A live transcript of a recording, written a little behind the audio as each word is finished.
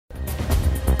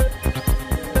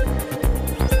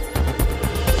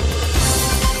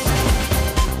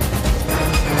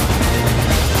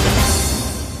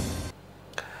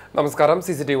നമസ്കാരം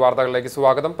സിസിടിവി വാർത്തകളിലേക്ക്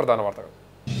സ്വാഗതം. പ്രധാന വാർത്തകൾ.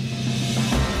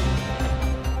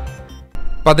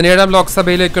 17ാം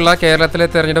ലോക്സഭയിലേക്കുള്ള കേരളത്തിലെ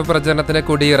തെരഞ്ഞെടുപ്പ് പ്രചരണത്തിന്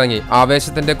കൊടിയിറങ്ങി.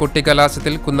 ആവേശത്തിന്റെ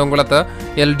കുട്ടിക്കലാശത്തിൽ കുന്നംകുളത്ത്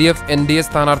LDF NDA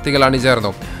സ്ഥാനാർത്ഥികൾ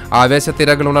അണിചേർന്നു.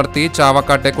 ആവേശത്തിരകളുണർത്തി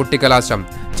ചാവക്കാട്ടെ കുട്ടിക്കലാശം.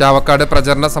 ചാവക്കാട്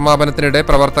പ്രചരണ സമാപനത്തിനിടെ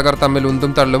പ്രവർത്തകർ തമ്മിൽ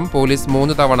ഉന്തും തള്ളും. പോലീസ്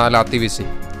 3 തവണ ലാത്തിവീശി.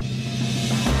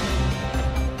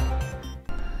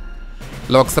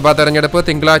 ലോക്സഭാ തെരഞ്ഞെടുപ്പ്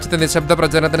തിങ്കളാഴ്ചത്തെ നിശബ്ദ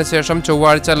പ്രചരണത്തിന് ശേഷം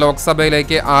ചൊവ്വാഴ്ച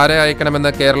ലോക്സഭയിലേക്ക് ആരെ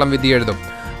അയക്കണമെന്ന് കേരളം വിധിയെഴുതും.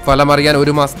 ഫലമറിയാൻ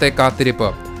 1 മാസത്തെ കാത്തിരിപ്പ്.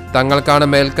 തങ്ങൾക്കാണ്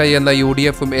മേൽക്കൈ എന്ന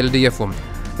UDF-ഉം LDF-ഉം.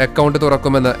 അക്കൗണ്ട്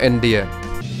തുറക്കുമെന്ന് NDA.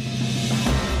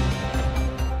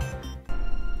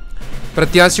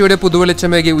 പ്രത്യാശയുടെ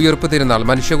പുതുവെളിച്ചമേകി ഉയർപ്പ് തിരുനാൾ.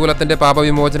 മനുഷ്യകുലത്തിന്റെ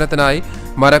പാപവിമോചനത്തിനായി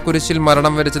മരക്കുരിശിൽ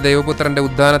മരണം വരിച്ച ദൈവപുത്രന്റെ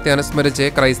ഉദ്ധാനത്തെ അനുസ്മരിച്ച്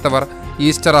ക്രൈസ്തവർ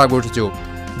ഈസ്റ്റർ ആഘോഷിച്ചു.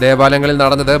 ദേവാലയങ്ങളിൽ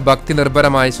നടന്നത് ഭക്തി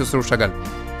നിർഭരമായ ശുശ്രൂഷകൾ.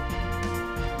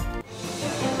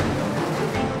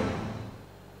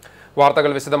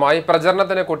 വാർത്തകൾ വിശദമായി.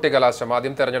 പ്രചരണത്തിന് കുട്ടിക്കലാശം.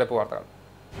 ആദ്യം തെരഞ്ഞെടുപ്പ് വാർത്തകൾ.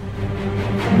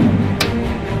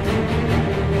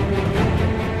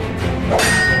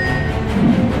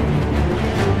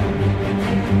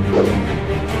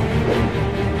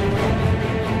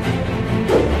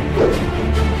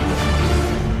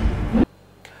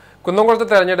 കുന്നംകുളത്ത്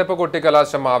തെരഞ്ഞെടുപ്പ്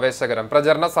കുട്ടിക്കലാശം ആവേശകരം.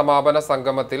 പ്രചരണ സമാപന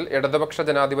സംഗമത്തിൽ ഇടതുപക്ഷ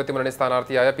ജനാധിപത്യ മുന്നണി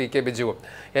സ്ഥാനാർത്ഥിയായ PK ബിജുവും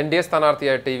NDA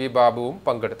സ്ഥാനാർത്ഥിയായ TV ബാബുവും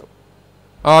പങ്കെടുത്തു.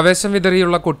 ആവേശം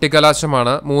വിതറിയുള്ള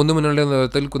കുട്ടിക്കലാശമാണ് 3 മുന്നണിയുടെ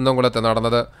നേതൃത്വത്തിൽ കുന്നംകുളത്ത്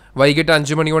നടന്നത്. വൈകിട്ട്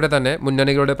 5 മണിയോടെ തന്നെ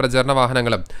മുന്നണികളുടെ പ്രചരണ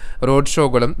വാഹനങ്ങളും റോഡ്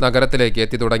ഷോകളും നഗരത്തിലേക്ക്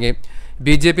എത്തി തുടങ്ങി.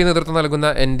 BJP നേതൃത്വം നൽകുന്ന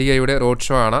NDAയുടെ റോഡ്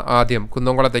ഷോ ആണ് ആദ്യം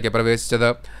കുന്നംകുളത്തേക്ക് പ്രവേശിച്ചത്.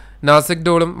 നാസിക്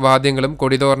ഡോളും വാദ്യങ്ങളും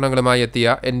കൊടിതോരണങ്ങളുമായി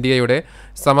എത്തിയ NDAയുടെ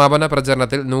സമാപന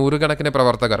പ്രചരണത്തിൽ 100 കണക്കിന്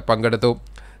പ്രവർത്തകർ പങ്കെടുത്തു.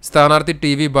 സ്ഥാനാർത്ഥി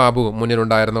TV ബാബു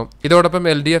മുന്നിലുണ്ടായിരുന്നു. ഇതോടൊപ്പം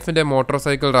LDF-ന്റെ മോട്ടോർ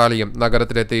സൈക്കിൾ റാലിയും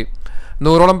നഗരത്തിലെത്തി.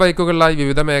 100ഓളം ബൈക്കുകളിലായി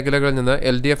വിവിധ മേഖലകളിൽ നിന്ന്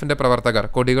LDF-ന്റെ പ്രവർത്തകർ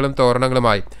കൊടികളും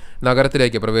തോരണങ്ങളുമായി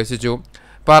നഗരത്തിലേക്ക് പ്രവേശിച്ചു.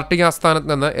 പാർട്ടി ആസ്ഥാനത്ത്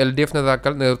നിന്ന് LDF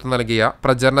നേതാക്കൾ നേതൃത്വം നൽകിയ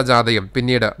പ്രചരണ ജാഥയും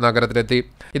പിന്നീട് നഗരത്തിലെത്തി.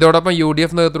 ഇതോടൊപ്പം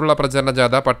UDF നേതൃത്വത്തിലുള്ള പ്രചരണ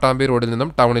ജാഥ പട്ടാമ്പി റോഡിൽ നിന്നും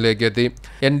ടൗണിലേക്ക് എത്തി.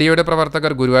 NDAയുടെ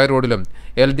പ്രവർത്തകർ ഗുരുവായൂർ റോഡിലും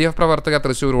LDF പ്രവർത്തകർ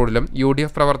തൃശൂർ റോഡിലും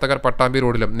UDF പ്രവർത്തകർ പട്ടാമ്പി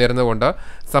റോഡിലും നിരന്നുകൊണ്ട്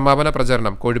സമാപന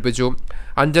പ്രചരണം കൊഴുപ്പിച്ചു.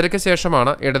 5:30-ക്ക്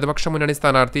ശേഷമാണ് ഇടതുപക്ഷ മുന്നണി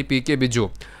സ്ഥാനാർത്ഥി PK ബിജു,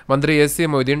 മന്ത്രി AC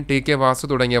മൊയ്തീൻ, TK വാസു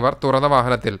തുടങ്ങിയവർ തുറന്ന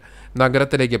വാഹനത്തിൽ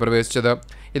നഗരത്തിലേക്ക് പ്രവേശിച്ചത്.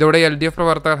 ഇതോടെ LDF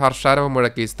പ്രവർത്തകർ ഹർഷാരവം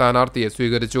മുഴക്കി സ്ഥാനാർത്ഥിയെ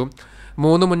സ്വീകരിച്ചു.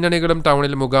 3 മുന്നണികളും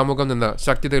ടൗണിൽ മുഖാമുഖം നിന്ന്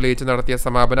ശക്തി തെളിയിച്ച് നടത്തിയ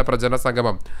സമാപന പ്രചരണ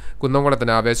സംഗമം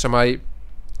കുന്നംകുളത്തിന് ആവേശമായി.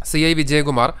 CI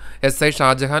വിജയകുമാർ, SI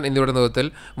ഷാജഹാൻ എന്നിവരുടെ നേതൃത്വത്തിൽ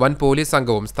വൻ പോലീസ്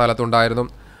സംഘവും സ്ഥലത്തുണ്ടായിരുന്നു.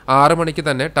 6 മണിക്ക്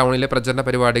തന്നെ ടൗണിലെ പ്രചരണ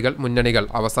പരിപാടികൾ മുന്നണികൾ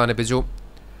അവസാനിപ്പിച്ചു.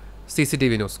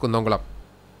 CCTV news, Kunnamkulam.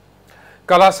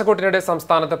 കലാശക്കൊട്ടിനിടെ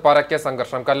സംസ്ഥാനത്ത് പരക്കെ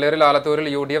സംഘർഷം. കല്ലേറിൽ ആലത്തൂരിൽ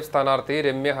UDF സ്ഥാനാർത്ഥി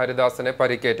രമ്യ ഹരിദാസിന്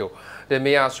പരിക്കേറ്റു.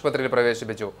 രമ്യയെ ആശുപത്രിയിൽ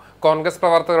പ്രവേശിപ്പിച്ചു. കോൺഗ്രസ്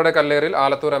പ്രവർത്തകരുടെ കല്ലേറിൽ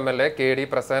ആലത്തൂർ MLA KD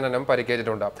പ്രസേനനും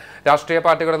പരിക്കേറ്റിട്ടുണ്ട്. രാഷ്ട്രീയ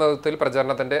പാർട്ടികളുടെ നേതൃത്വത്തിൽ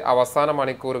പ്രചരണത്തിന്റെ അവസാന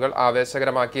മണിക്കൂറുകൾ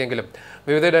ആവേശകരമാക്കിയെങ്കിലും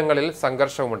വിവിധയിടങ്ങളിൽ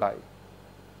സംഘർഷവുമുണ്ടായി.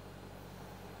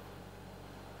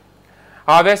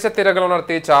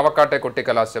 ആവേശത്തിരകളുണർത്തി ചാവക്കാട്ടെ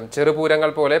കുട്ടിക്കലാശം.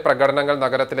 ചെറുപൂരങ്ങൾ പോലെ പ്രകടനങ്ങൾ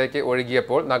നഗരത്തിലേക്ക്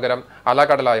ഒഴുകിയപ്പോൾ നഗരം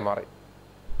അലകടലായി മാറി.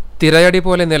 തിരയടി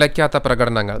പോലെ നിലയ്ക്കാത്ത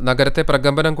പ്രകടനങ്ങൾ. നഗരത്തെ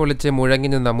പ്രകമ്പനം കൊള്ളിച്ച് മുഴങ്ങി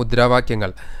നിന്ന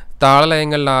മുദ്രാവാക്യങ്ങൾ,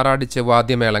 താളലയങ്ങളിൽ ആറാടിച്ച്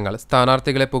വാദ്യമേളങ്ങൾ,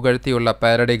 സ്ഥാനാർത്ഥികളെ പുകഴ്ത്തിയുള്ള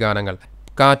പാരഡി ഗാനങ്ങൾ,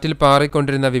 കാറ്റിൽ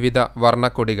പാറിക്കൊണ്ടിരുന്ന വിവിധ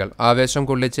വർണ്ണക്കൊടികൾ, ആവേശം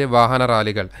കൊള്ളിച്ച് വാഹന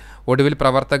റാലികൾ, ഒടുവിൽ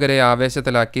പ്രവർത്തകരെ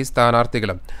ആവേശത്തിലാക്കി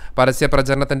സ്ഥാനാർത്ഥികളും.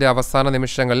 പരസ്യപ്രചരണത്തിന്റെ അവസാന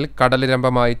നിമിഷങ്ങളിൽ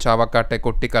കടലിരമ്പമായി ചാവക്കാട്ടെ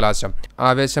കുട്ടിക്കലാശം.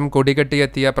 ആവേശം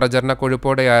കൊടികെട്ടിയെത്തിയ പ്രചരണ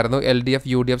കൊഴുപ്പോടെയായിരുന്നു LDF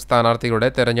UDF സ്ഥാനാർത്ഥികളുടെ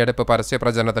തെരഞ്ഞെടുപ്പ്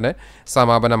പരസ്യപ്രചരണത്തിന്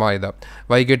സമാപനമായത്.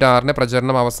 വൈകിട്ട് 6-ന്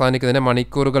പ്രചരണം അവസാനിക്കുന്നതിന്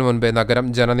മണിക്കൂറുകൾ മുൻപേ നഗരം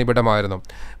ജനനിബിഡമായിരുന്നു.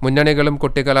 മുന്നണികളും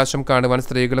കുട്ടിക്കലാശം കാണുവാൻ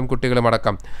സ്ത്രീകളും കുട്ടികളും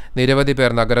അടക്കം നിരവധി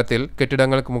പേർ നഗരത്തിൽ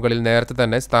കെട്ടിടങ്ങൾക്ക് മുകളിൽ നേരത്തെ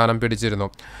തന്നെ സ്ഥാനം പിടിച്ചിരുന്നു.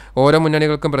 ഓരോ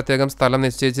മുന്നണികൾക്കും പ്രത്യേകം സ്ഥലം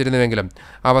നിശ്ചയിച്ചിരുന്നുവെങ്കിലും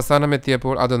അവസാനം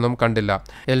എത്തിയപ്പോൾ അതൊന്നും കണ്ടില്ല.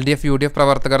 LDF UDF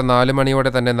പ്രവർത്തകർ 4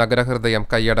 മണിയോടെ തന്നെ നഗരഹൃദയം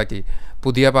കൈയടക്കി.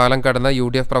 പുതിയ പാലം കടന്ന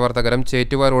UDF പ്രവർത്തകരും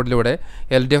ചേറ്റുവ റോഡിലൂടെ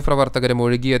LDF പ്രവർത്തകരും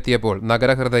ഒഴുകിയെത്തിയപ്പോൾ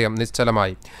നഗരഹൃദയം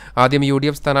നിശ്ചലമായി. ആദ്യം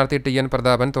UDF സ്ഥാനാർത്ഥി TN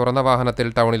പ്രതാപൻ തുറന്ന വാഹനത്തിൽ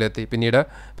ടൗണിലെത്തി. പിന്നീട്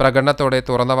പ്രകടനത്തോടെ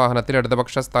തുറന്ന വാഹനത്തിൽ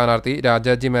ഇടതുപക്ഷ സ്ഥാനാർത്ഥി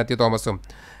രാജാജി മാത്യു തോമസും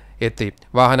എത്തി.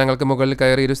 വാഹനങ്ങൾക്ക് മുകളിൽ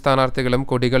കയറി 2 സ്ഥാനാർത്ഥികളും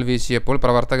കൊടികൾ വീശിയപ്പോൾ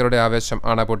പ്രവർത്തകരുടെ ആവേശം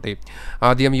അണപൊട്ടി.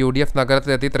 ആദ്യം UDF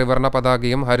നഗരത്തിലെത്തി ത്രിവർണ്ണ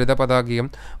പതാകയും ഹരിത പതാകയും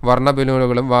വർണ്ണ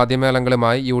ബലൂണുകളും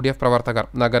വാദ്യമേളങ്ങളുമായി UDF പ്രവർത്തകർ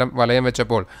നഗരം വലയം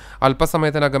വെച്ചപ്പോൾ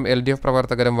അല്പസമയത്തിനകം LDF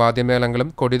പ്രവർത്തകരും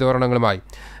വാദ്യമേളങ്ങളും കൊടിതോരണങ്ങളുമായി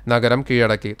നഗരം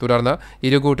കീഴടക്കി. തുടർന്ന്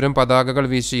ഇരുകൂട്ടരും പതാകകൾ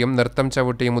വീശിയും നൃത്തം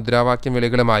ചവിട്ടിയും മുദ്രാവാക്യം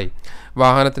വിളികളുമായി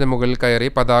വാഹനത്തിന് മുകളിൽ കയറി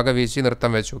പതാക വീശി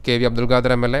നൃത്തം വെച്ചു. KV അബ്ദുൽ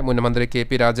ഖാദർ MLA, മുൻമന്ത്രി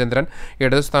KP രാജേന്ദ്രൻ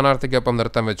ഇടതു സ്ഥാനാർത്ഥിക്കൊപ്പം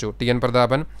നൃത്തം വെച്ചു. TN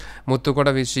പ്രതാപൻ മുത്തുകൊട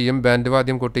വീശിയും ബാൻഡ്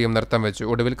വാദ്യം കൊട്ടിയും നൃത്തം വെച്ചു.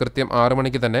 ഒടുവിൽ കൃത്യം 6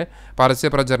 മണിക്ക് തന്നെ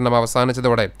പരസ്യപ്രചരണം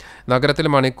അവസാനിച്ചതോടെ നഗരത്തിൽ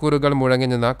മണിക്കൂറുകൾ മുഴങ്ങി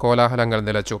നിന്ന കോലാഹലങ്ങൾ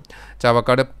നിലച്ചു.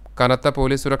 ചാവക്കാട് കനത്ത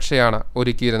പോലീസ് സുരക്ഷയാണ്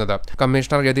ഒരുക്കിയിരുന്നത്.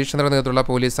 കമ്മീഷണർ യതീഷ് ചന്ദ്ര നേതൃത്വത്തിലുള്ള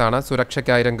പോലീസാണ്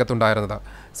സുരക്ഷയ്ക്കായി രംഗത്തുണ്ടായിരുന്നത്.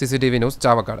 CCTV news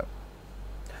Chavakkad.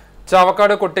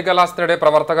 ചാവക്കാട് കുട്ടിക്കലാശത്തിനിടെ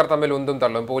പ്രവർത്തകർ തമ്മിൽ ഉന്തും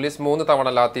തള്ളും. പോലീസ് 3 തവണ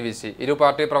ലാത്തി വീശി. ഇരു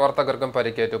പാർട്ടി പ്രവർത്തകർക്കും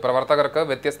പരിക്കേറ്റു. പ്രവർത്തകർക്ക്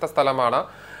വ്യത്യസ്ത സ്ഥലമാണ്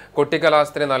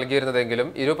കുട്ടിക്കലാശത്തിന് നൽകിയിരുന്നതെങ്കിലും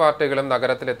ഇരു പാർട്ടികളും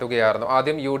നഗരത്തിലെത്തുകയായിരുന്നു.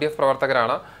 ആദ്യം UDF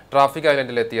പ്രവർത്തകരാണ് ട്രാഫിക്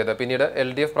ഐലൻഡിലെത്തിയത്. പിന്നീട്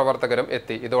LDF പ്രവർത്തകരും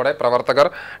എത്തി. ഇതോടെ പ്രവർത്തകർ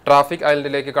ട്രാഫിക്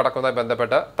ഐലൻഡിലേക്ക് കടക്കുന്നതുമായി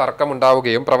ബന്ധപ്പെട്ട്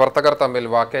തർക്കമുണ്ടാവുകയും പ്രവർത്തകർ തമ്മിൽ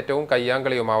വാക്കേറ്റവും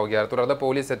കയ്യാങ്കളിയുമാവുകയായിരുന്നു. തുടർന്ന്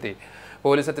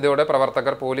പോലീസ് എത്തിയതോടെ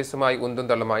പ്രവർത്തകർ പോലീസുമായി ഉന്തും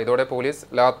തള്ളുമായി. ഇതോടെ പോലീസ്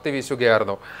ലാത്തി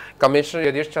വീശുകയായിരുന്നു. കമ്മീഷണർ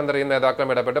യതീഷ് ചന്ദ്രയും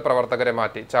നേതാക്കളും ഇടപെട്ട് പ്രവർത്തകരെ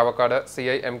മാറ്റി. Chavakkad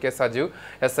CI MK Sajeev,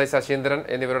 SI Saseendran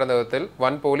എന്നിവരുടെ നേതൃത്വത്തിൽ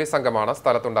വൻ പോലീസ് സംഘമാണ്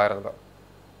സ്ഥലത്തുണ്ടായിരുന്നത്.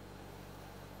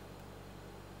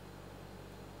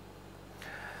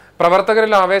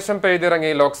 പ്രവർത്തകരിൽ ആവേശം പെയ്തിറങ്ങി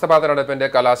ലോക്സഭാ തെരഞ്ഞെടുപ്പിന്റെ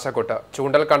കലാശക്കൊട്ട്.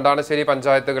 ചൂണ്ടൽ, കണ്ടാണശ്ശേരി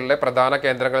പഞ്ചായത്തുകളിലെ പ്രധാന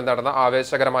കേന്ദ്രങ്ങളിൽ നടന്ന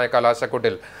ആവേശകരമായ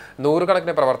കലാശക്കൊട്ടിൽ 100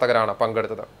 കണക്കിന് പ്രവർത്തകരാണ്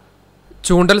പങ്കെടുത്തത്.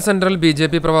 ചൂണ്ടൽ സെൻട്രൽ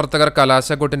BJP പ്രവർത്തകർ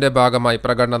കലാശക്കൊട്ടിന്റെ ഭാഗമായി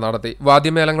പ്രകടനം നടത്തി.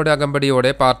 വാദ്യമേളങ്ങളുടെ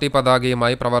അകമ്പടിയോടെ പാർട്ടി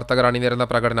പതാകയുമായി പ്രവർത്തകർ അണിനിരന്ന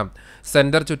പ്രകടനം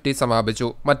സെന്റർ ചുറ്റി സമാപിച്ചു.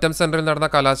 മറ്റം സെന്ററിൽ നടന്ന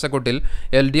കലാശക്കൊട്ടിൽ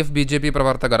LDF BJP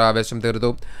പ്രവർത്തകർ ആവേശം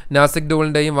തീർത്തു. നാസിക്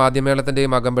ഡൂളിന്റെയും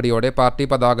വാദ്യമേളത്തിന്റെയും അകമ്പടിയോടെ പാർട്ടി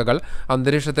പതാകകൾ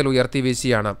അന്തരീക്ഷത്തിൽ ഉയർത്തി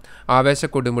വീശിയാണ്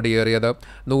ആവേശക്കൊടിമുടിയേറിയത്.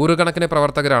 100 കണക്കിന്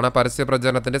പ്രവർത്തകരാണ്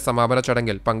പരസ്യപ്രചരണത്തിന്റെ സമാപന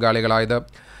ചടങ്ങിൽ പങ്കാളികളായത്.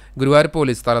 ഗുരുവായൂർ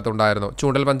പോലീസ് സ്ഥലത്തുണ്ടായിരുന്നു.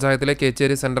 ചൂണ്ടൽ പഞ്ചായത്തിലെ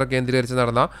കേച്ചേരി സെന്റർ കേന്ദ്രീകരിച്ച്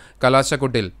നടന്ന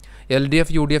കലാശക്കൊട്ടിൽ LDF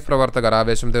UDF പ്രവർത്തകർ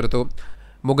ആവേശം തീർത്തു.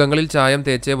 മുഖങ്ങളിൽ ചായം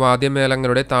തേച്ച്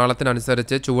വാദ്യമേളങ്ങളുടെ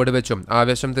താളത്തിനനുസരിച്ച് ചുവടുവെച്ചും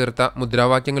ആവേശം തീർത്ത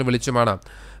മുദ്രാവാക്യങ്ങൾ വിളിച്ചുമാണ്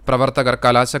പ്രവർത്തകർ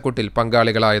കലാശക്കൊട്ടിൽ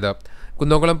പങ്കാളികളായത്.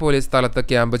 കുന്നംകുളം പോലീസ് സ്ഥലത്ത്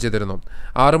ക്യാമ്പ് ചെയ്തിരുന്നു.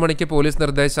 6 മണിക്ക് പോലീസ്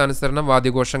നിർദ്ദേശാനുസരണം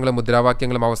വാദ്യഘോഷങ്ങളും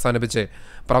മുദ്രാവാക്യങ്ങളും അവസാനിപ്പിച്ച്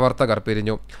പ്രവർത്തകർ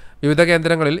പിരിഞ്ഞു. വിവിധ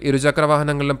കേന്ദ്രങ്ങളിൽ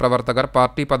ഇരുചക്രവാഹനങ്ങളിലും പ്രവർത്തകർ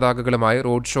പാർട്ടി പതാകകളുമായി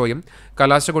റോഡ് ഷോയും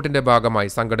കലാശക്കൊട്ടിന്റെ ഭാഗമായി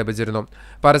സംഘടിപ്പിച്ചിരുന്നു.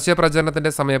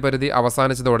 പരസ്യപ്രചരണത്തിന്റെ സമയപരിധി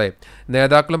അവസാനിച്ചതോടെ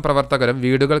നേതാക്കളും പ്രവർത്തകരും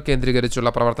വീടുകൾ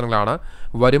കേന്ദ്രീകരിച്ചുള്ള പ്രവർത്തനങ്ങളാണ്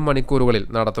വരും മണിക്കൂറുകളിൽ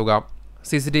നടത്തുക.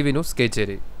 CCTV news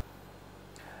Kecheri.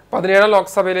 17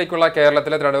 ലോക്സഭയിലേക്കുള്ള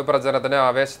കേരളത്തിലെ തെരഞ്ഞെടുപ്പ് പ്രചരണത്തിന്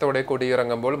ആവേശത്തോടെ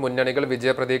കൊടിയിറങ്ങുമ്പോൾ മുന്നണികൾ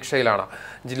വിജയപ്രതീക്ഷയിലാണ്.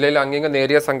 ജില്ലയിൽ അങ്ങിങ്ങ്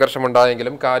നേരിയ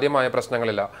സംഘർഷമുണ്ടായെങ്കിലും കാര്യമായ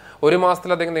പ്രശ്നങ്ങളില്ല. 1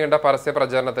 മാസത്തിലധികം നീണ്ട പരസ്യ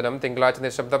പ്രചരണത്തിനും തിങ്കളാഴ്ച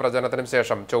നിശബ്ദ പ്രചരണത്തിനും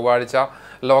ശേഷം ചൊവ്വാഴ്ച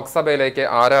ലോക്സഭയിലേക്ക്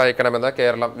ആരെ അയക്കണമെന്ന്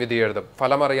കേരളം വിധിയെഴുതും.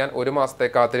 ഫലമറിയാൻ 1 മാസത്തെ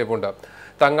കാത്തിരിപ്പുണ്ട്.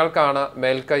 തങ്ങൾക്കാണ്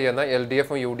മേൽക്കൈ എന്ന്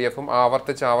LDF-ഉം UDF-ഉം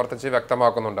ആവർത്തിച്ച്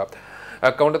വ്യക്തമാക്കുന്നുണ്ട്.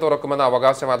 Account തുറക്കുമെന്ന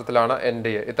അവകാശവാദത്തിലാണ്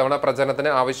NDA. ഇത്തവണ പ്രചരണത്തിന്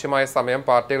ആവശ്യമായ സമയം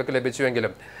പാർട്ടികൾക്ക്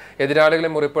ലഭിച്ചുവെങ്കിലും എതിരാളികളെ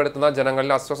മുറിപ്പെടുത്തുന്ന,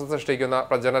 ജനങ്ങളിൽ അസ്വസ്ഥത സൃഷ്ടിക്കുന്ന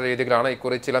പ്രചരണ രീതികളാണ്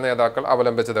ഇക്കുറി ചില നേതാക്കൾ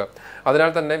അവലംബിച്ചത്.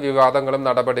 അതിനാൽ തന്നെ വിവാദങ്ങളും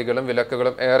നടപടികളും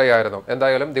വിലക്കുകളും ഏറെയായിരുന്നു.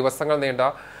 എന്തായാലും ദിവസങ്ങൾ നീണ്ട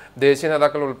ദേശീയ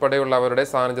നേതാക്കൾ ഉൾപ്പെടെയുള്ളവരുടെ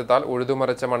സാന്നിധ്യത്താൽ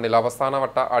ഉഴുതുമറിച്ച മണ്ണിൽ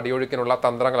അവസാനവട്ട അടിയൊഴുക്കിനുള്ള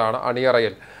തന്ത്രങ്ങളാണ്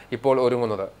അണിയറയിൽ ഇപ്പോൾ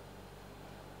ഒരുങ്ങുന്നത്.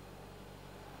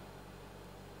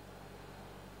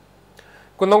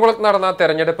 കുന്നംകുളത്ത് നടന്ന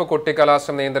തെരഞ്ഞെടുപ്പ്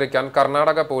കുട്ടിക്കലാശം നിയന്ത്രിക്കാൻ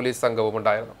കർണാടക പോലീസ് സംഘവും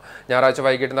ഉണ്ടായിരുന്നു. ഞായറാഴ്ച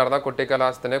വൈകിട്ട് നടന്ന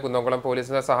കുട്ടിക്കലാശത്തിന് കുന്നംകുളം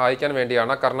പോലീസിനെ സഹായിക്കാൻ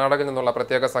വേണ്ടിയാണ് കർണാടകയിൽ നിന്നുള്ള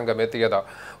പ്രത്യേക സംഘം എത്തിയത്.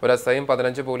 ഒരു SIയും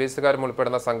 15 പോലീസുകാരും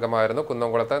ഉൾപ്പെടുന്ന സംഘമായിരുന്നു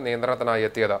കുന്നംകുളത്ത് നിയന്ത്രണത്തിനായി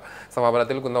എത്തിയത്.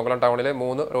 സമാപനത്തിൽ കുന്നംകുളം ടൗണിലെ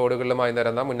 3 റോഡുകളിലുമായി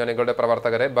നിരന്ന മുന്നണികളുടെ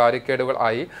പ്രവർത്തകരെ ബാരിക്കേഡുകൾ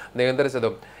ആയി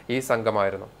നിയന്ത്രിച്ചതും ഈ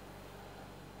സംഘമായിരുന്നു.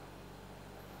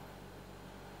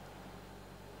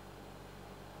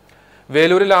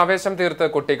 വേലൂരിൽ ആവേശം തീർത്ത്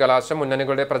കുട്ടിക്കലാശം.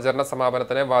 മുന്നണികളുടെ പ്രചരണ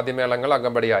സമാപനത്തിന് വാദ്യമേളങ്ങൾ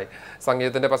അകമ്പടിയായി.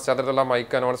 സംഗീതത്തിന്റെ പശ്ചാത്തലത്തിലുള്ള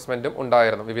മൈക്ക് അനൗൺസ്മെന്റും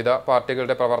ഉണ്ടായിരുന്നു. വിവിധ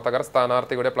പാർട്ടികളുടെ പ്രവർത്തകർ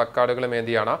സ്ഥാനാർത്ഥിയുടെ പ്ലക്കാർഡുകളും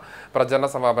ഏന്തിയാണ്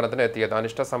പ്രചരണ സമാപനത്തിന് എത്തിയത്.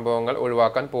 അനിഷ്ട സംഭവങ്ങൾ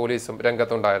ഒഴിവാക്കാൻ പോലീസും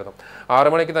രംഗത്തുണ്ടായിരുന്നു.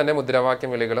 6 മണിക്ക് തന്നെ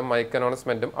മുദ്രാവാക്യം വിളികളും മൈക്ക്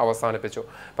അനൗൺസ്മെന്റും അവസാനിപ്പിച്ചു.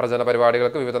 പ്രചരണ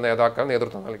പരിപാടികൾക്ക് വിവിധ നേതാക്കൾ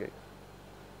നേതൃത്വം നൽകി.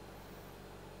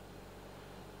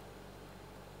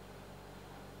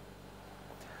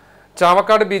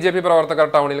 ചാവക്കാട് BJP പ്രവർത്തകർ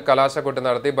ടൗണിൽ കലാശക്കൊട്ട്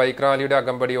നടത്തി. ബൈക്ക് റാലിയുടെ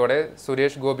അകമ്പടിയോടെ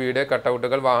സുരേഷ് ഗോപിയുടെ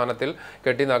കട്ടൗട്ടുകൾ വാഹനത്തിൽ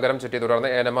കെട്ടി നഗരം ചുറ്റി. തുടർന്ന്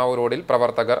ഏനമാവ് റോഡിൽ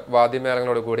പ്രവർത്തകർ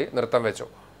വാദ്യമേളങ്ങളോടുകൂടി നൃത്തം വെച്ചു.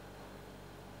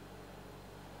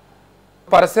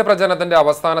 പരസ്യപ്രചരണത്തിന്റെ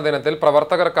അവസാന ദിനത്തിൽ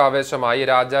പ്രവർത്തകർക്ക് ആവേശമായി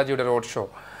രാജാജിയുടെ റോഡ് ഷോ.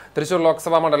 തൃശൂർ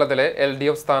ലോക്സഭാ മണ്ഡലത്തിലെ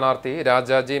LDF സ്ഥാനാർത്ഥി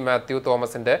രാജാജി മാത്യു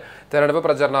തോമസിന്റെ തെരഞ്ഞെടുപ്പ്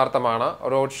പ്രചരണാർത്ഥമാണ്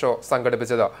റോഡ് ഷോ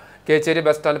സംഘടിപ്പിച്ചത്. കേച്ചേരി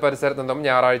ബസ് സ്റ്റാൻഡ് പരിസരത്ത് നിന്നും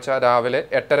ഞായറാഴ്ച രാവിലെ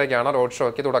 8:30-ക്കാണ് റോഡ്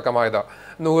ഷോയ്ക്ക് തുടക്കമായത്.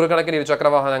 100 കണക്കിന് ഇരുചക്ര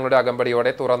വാഹനങ്ങളുടെ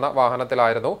അകമ്പടിയോടെ തുറന്ന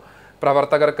വാഹനത്തിലായിരുന്നു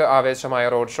പ്രവർത്തകർക്ക് ആവേശമായ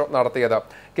റോഡ് ഷോ നടത്തിയത്.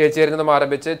 കേച്ചേരിയിൽ നിന്നും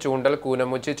ആരംഭിച്ച് ചൂണ്ടൽ,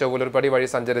 കൂനമുച്ചി, ചൊവ്വലൂർപ്പടി വഴി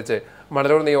സഞ്ചരിച്ച്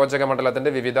മണലൂർ നിയോജക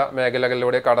മണ്ഡലത്തിന്റെ വിവിധ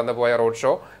മേഖലകളിലൂടെ കടന്നുപോയ റോഡ്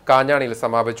ഷോ കാഞ്ഞാണിയിൽ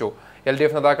സമാപിച്ചു.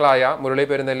 LDF നേതാക്കളായ Murali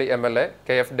Perunnelli MLA,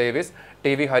 KF Davis,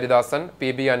 TV Haridasan,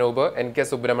 PB Anoop, NK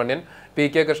Subramanian,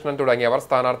 PK Krishnan തുടങ്ങിയവർ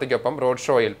സ്ഥാനാർത്ഥിക്കൊപ്പം റോഡ്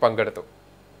ഷോയിൽ പങ്കെടുത്തു.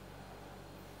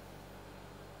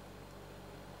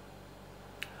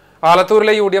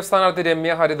 ആലത്തൂരിലെ UDF സ്ഥാനാർത്ഥി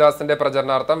രമ്യ ഹരിദാസിന്റെ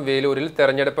പ്രചരണാർത്ഥം വേലൂരിൽ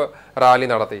തെരഞ്ഞെടുപ്പ് റാലി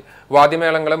നടത്തി.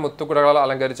 വാദ്യമേളങ്ങളും മുത്തുകുടകളാൽ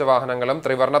അലങ്കരിച്ച വാഹനങ്ങളും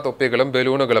ത്രിവർണ്ണ തൊപ്പികളും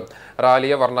ബലൂണുകളും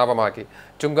റാലിയെ വർണ്ണാഭമാക്കി.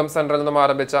 ചുങ്കം സെന്ററിൽ നിന്നും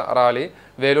ആരംഭിച്ച റാലി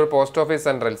വേലൂർ പോസ്റ്റ് ഓഫീസ്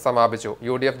സെന്ററിൽ സമാപിച്ചു.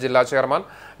 UDF ജില്ലാ chairman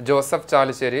Joseph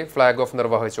Chalissery flag off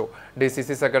നിർവഹിച്ചു.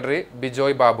 DCC സെക്രട്ടറി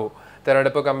ബിജോയ് ബാബു,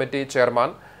 തെരഞ്ഞെടുപ്പ് committee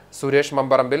chairman Suresh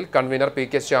Mambarambil, convener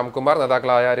PK Shyamkumar,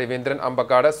 നേതാക്കളായ രവീന്ദ്രൻ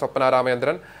അമ്പക്കാട്, സ്വപ്ന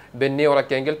Ramachandran, Benny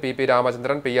ഉറക്കെങ്കിൽ, PP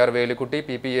Ramachandran, PR Velikutty,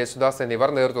 PP Yesudas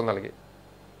എന്നിവർ നേതൃത്വം നൽകി.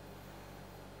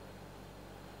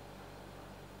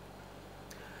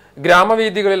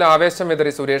 ഗ്രാമവീഥികളിൽ ആവേശം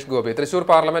വിതറി സുരേഷ് ഗോപി. തൃശൂർ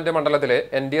പാർലമെന്റ് മണ്ഡലത്തിലെ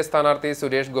NDA സ്ഥാനാർത്ഥി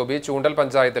സുരേഷ് ഗോപി ചൂണ്ടൽ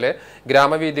പഞ്ചായത്തിലെ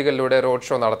ഗ്രാമവീഥികളിലൂടെ റോഡ്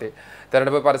ഷോ നടത്തി.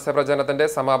 തെരഞ്ഞെടുപ്പ് പരസ്യപ്രചരണത്തിന്റെ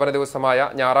സമാപന ദിവസമായ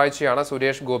ഞായറാഴ്ചയാണ്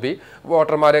സുരേഷ് ഗോപി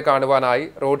വോട്ടർമാരെ കാണുവാനായി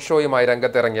റോഡ് ഷോയുമായി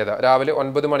രംഗത്തിറങ്ങിയത്. രാവിലെ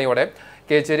 9 മണിയോടെ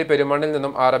കേച്ചേരി പെരുമണ്ണിൽ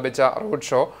നിന്നും ആരംഭിച്ച റോഡ്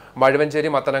ഷോ മഴുവഞ്ചേരി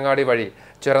മത്തനങ്ങാടി വഴി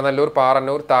ചെറുനല്ലൂർ,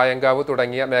 പാറന്നൂർ, തായങ്കാവ്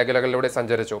തുടങ്ങിയ മേഖലകളിലൂടെ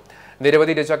സഞ്ചരിച്ചു.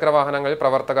 നിരവധി ഇരുചക്ര വാഹനങ്ങളിൽ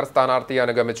പ്രവർത്തകർ സ്ഥാനാർത്ഥിയെ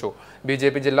അനുഗമിച്ചു.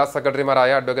 BJP ജില്ലാ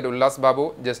സെക്രട്ടറിമാരായ advocate Ullas Babu,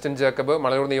 Justin Jacob,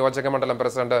 Manalur നിയോജക മണ്ഡലം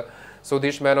പ്രസിഡന്റ്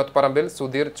സുധീഷ് മേനോത്ത് പറമ്പിൽ,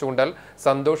 സുധീർ ചൂണ്ടൽ,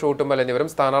 സന്തോഷ് ഊട്ടുമ്മൽ എന്നിവരും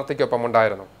സ്ഥാനാർത്ഥിക്കൊപ്പം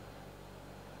ഉണ്ടായിരുന്നു.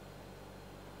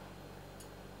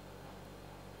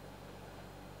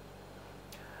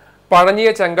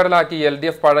 പഴഞ്ഞിയെ ചെങ്കടലാക്കി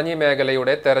LDF പഴഞ്ഞി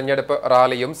മേഖലയുടെ തെരഞ്ഞെടുപ്പ്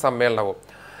റാലിയും സമ്മേളനവും.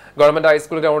 ഗവൺമെന്റ്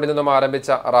ഹൈസ്കൂൾ ഗ്രൗണ്ടിൽ നിന്നും ആരംഭിച്ച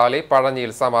റാലി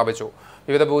പഴഞ്ഞിയിൽ സമാപിച്ചു.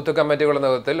 വിവിധ ബൂത്ത് കമ്മിറ്റികളുടെ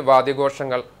നേതൃത്വത്തിൽ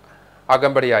വാദ്യഘോഷങ്ങൾ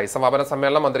അകമ്പടിയായി. സമാപന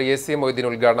സമ്മേളനം മന്ത്രി AC മൊയ്തീൻ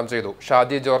ഉദ്ഘാടനം ചെയ്തു.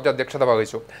 ഷാജി ജോർജ് അധ്യക്ഷത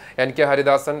വഹിച്ചു. NK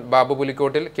ഹരിദാസൻ, ബാബു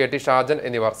പുലിക്കോട്ടിൽ, KT ഷാജൻ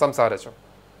എന്നിവർ സംസാരിച്ചു.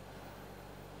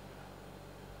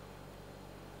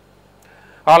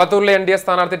 ആലത്തൂരിലെ NDA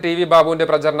സ്ഥാനാർത്ഥി TV ബാബുവിന്റെ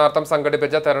പ്രചരണാർത്ഥം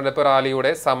സംഘടിപ്പിച്ച തെരഞ്ഞെടുപ്പ്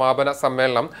റാലിയുടെ സമാപന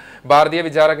സമ്മേളനം ഭാരതീയ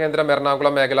വിചാര കേന്ദ്രം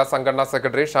എറണാകുളം മേഖലാ സംഘടനാ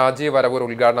സെക്രട്ടറി ഷാജി വരവൂർ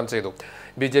ഉദ്ഘാടനം ചെയ്തു.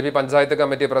 BJP panchayat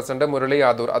committee president Murali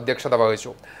Adoor അധ്യക്ഷത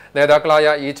വഹിച്ചു.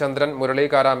 നേതാക്കളായ E ചന്ദ്രൻ, മുരളി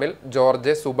കാരാമിൽ,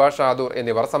 ജോർജ്, സുഭാഷ് ആദൂർ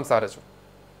എന്നിവർ സംസാരിച്ചു.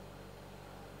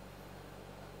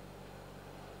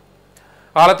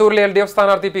 ആലത്തൂരിലെ LDF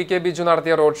സ്ഥാനാർത്ഥി PK ബിജു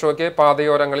നടത്തിയ റോഡ് ഷോയ്ക്ക്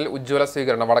പാതയോരങ്ങളിൽ ഉജ്ജ്വല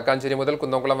സ്വീകരണം. വടക്കാഞ്ചേരി മുതൽ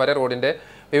കുന്നംകുളം വരെ റോഡിന്റെ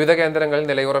വിവിധ കേന്ദ്രങ്ങളിൽ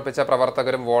നിലയുറപ്പിച്ച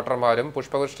പ്രവർത്തകരും വോട്ടർമാരും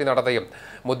പുഷ്പവൃഷ്ടി നടത്തിയും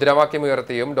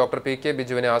മുദ്രാവാക്യമുയർത്തിയും ഡോക്ടർ PK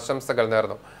ബിജുവിന് ആശംസകൾ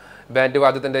നേർന്നു. ബാൻഡ്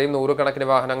വാദ്യത്തിന്റെയും നൂറുകണക്കിന്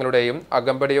വാഹനങ്ങളുടെയും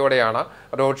അകമ്പടിയോടെയാണ്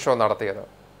റോഡ് ഷോ നടത്തിയത്.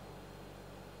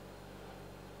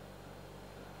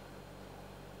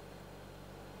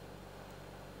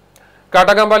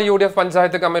 കാട്ടകമ്പാൽ UDF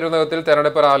പഞ്ചായത്ത് കമ്മിറ്റിയുടെ നേതൃത്വത്തിൽ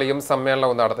തെരഞ്ഞെടുപ്പ് റാലിയും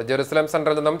സമ്മേളനവും നടത്തി. ജെറുസലേം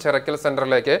സെന്ററിൽ നിന്നും ചിറക്കൽ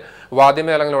സെന്ററിലേക്ക്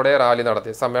വാദ്യമേളങ്ങളോടെ റാലി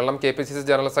നടത്തി. സമ്മേളനം KPCC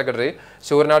general secretary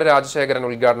Sooranad Rajasekharan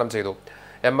ഉദ്ഘാടനം ചെയ്തു.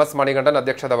 MS മണികണ്ഠൻ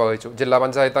അധ്യക്ഷത വഹിച്ചു. ജില്ലാ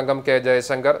പഞ്ചായത്ത് അംഗം K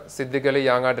ജയശങ്കർ, സിദ്ദിഖ് അലി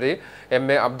യാങ്ങാട്ടിരി,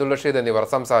 MA അബ്ദുൾ റഷീദ് എന്നിവർ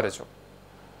സംസാരിച്ചു.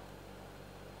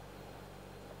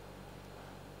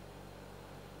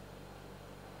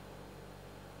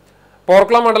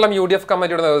 പോർക്കുളം മണ്ഡലം UDF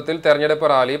കമ്മിറ്റിയുടെ നേതൃത്വത്തിൽ തെരഞ്ഞെടുപ്പ്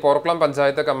rally Porkulam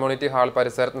panchayat community hall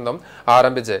പരിസരത്ത് നിന്നും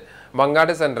ആരംഭിച്ച്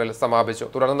മങ്ങാട് സെന്ററിൽ സമാപിച്ചു.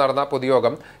 തുടർന്ന് നടന്ന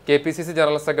പൊതുയോഗം KPCC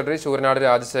general secretary Sooranad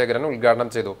Rajasekharan ഉദ്ഘാടനം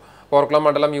ചെയ്തു. പോർക്കുളം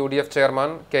മണ്ഡലം UDF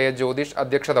ചെയർമാൻ KA ജ്യോതിഷ്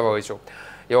അധ്യക്ഷത വഹിച്ചു.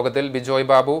 യോഗത്തിൽ Bijoy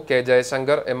Babu, K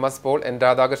Jaishankar, MS Paul, N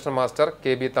Radhakrishnan master,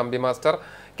 KB Thampi master,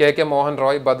 KK Mohan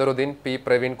Roy, Badaruddin, P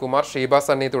Praveen Kumar, Sheeba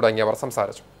Sunny തുടങ്ങിയവർ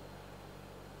സംസാരിച്ചു.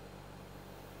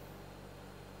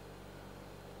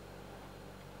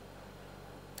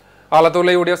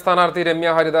 ആലത്തൂരിലെ UDF സ്ഥാനാർത്ഥി രമ്യ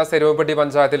ഹരിദാസ് എരുവപ്പെട്ടി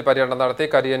പഞ്ചായത്തിൽ പര്യടനം നടത്തി.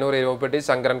 കരിയന്നൂർ, എരുവപ്പെട്ടി,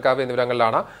 ശങ്കരൻകാവ്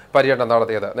എന്നിവിടങ്ങളിലാണ് പര്യടനം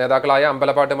നടത്തിയത്. നേതാക്കളായ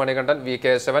Ambalappattu Manikandan, V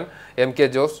Keshavan, MK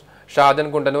Jose, Shajan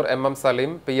Kundannoor, MM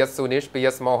Saleem, PS Suneesh,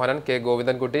 PS Mohanan, K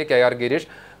Govindankutty, KR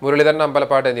Girish, Muraleedharan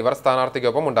Ambalappattu എന്നിവർ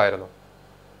സ്ഥാനാർത്ഥിക്കൊപ്പം ഉണ്ടായിരുന്നു.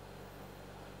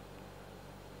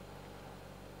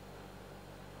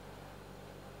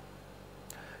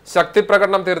 ശക്തി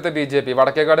പ്രകടനം തീർത്ത് BJP.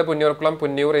 വടക്കേക്കാട്, പുന്നൂർക്കുളം,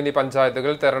 പുന്നിയൂർ എന്നീ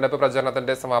പഞ്ചായത്തുകളിൽ തെരഞ്ഞെടുപ്പ്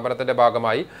പ്രചരണത്തിന്റെ സമാപനത്തിന്റെ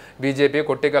ഭാഗമായി BJP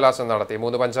കൊട്ടിക്കലാശം നടത്തി.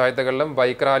 3 പഞ്ചായത്തുകളിലും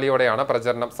ബൈക്ക് റാലിയോടെയാണ്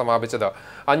പ്രചരണം സമാപിച്ചത്.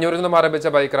 അഞ്ഞൂരിൽ നിന്നും ആരംഭിച്ച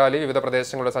ബൈക്ക് റാലി വിവിധ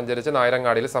പ്രദേശങ്ങളിലൂടെ സഞ്ചരിച്ച്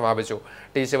നായരങ്ങാടിയിൽ സമാപിച്ചു.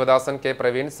 T Sivadasan, K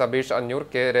Praveen, Sabeesh അഞ്ഞൂർ,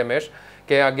 K Ramesh,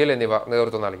 K Akhil എന്നിവർ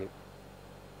നേതൃത്വം നൽകി.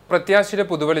 പ്രത്യാശയുടെ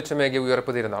പുതുവെളിച്ചമേകി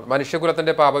ഉയർപ്പ് തിരുനാൾ.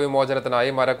 മനുഷ്യകുലത്തിന്റെ പാപവിമോചനത്തിനായി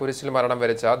മരക്കുരിശിൽ മരണം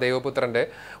വരിച്ച ദൈവപുത്രന്റെ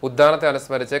ഉദ്ധാനത്തെ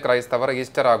അനുസ്മരിച്ച് ക്രൈസ്തവർ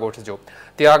ഈസ്റ്റർ ആഘോഷിച്ചു.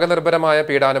 ത്യാഗനിർഭരമായ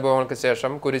പീഡാനുഭവങ്ങൾക്ക്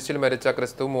ശേഷം കുരിശിൽ മരിച്ച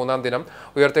ക്രിസ്തു 3-ാം ദിനം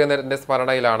ഉയർത്തെഴുന്നേറ്റത്തിന്റെ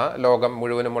സ്മരണയിലാണ് ലോകം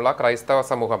മുഴുവനുമുള്ള ക്രൈസ്തവ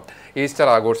സമൂഹം ഈസ്റ്റർ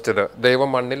ആഘോഷിച്ചത്.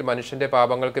 ദൈവം മണ്ണിൽ മനുഷ്യന്റെ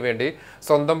പാപങ്ങൾക്ക് വേണ്ടി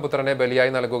സ്വന്തം പുത്രനെ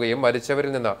ബലിയായി നൽകുകയും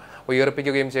മരിച്ചവരിൽ നിന്ന്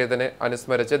ഉയർപ്പിക്കുകയും ചെയ്തതിനെ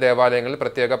അനുസ്മരിച്ച് ദേവാലയങ്ങളിൽ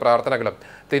പ്രത്യേക പ്രാർത്ഥനകളും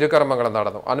തിരുക്കർമ്മങ്ങളും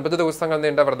നടന്നു. 50 ദിവസങ്ങൾ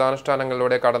നീണ്ട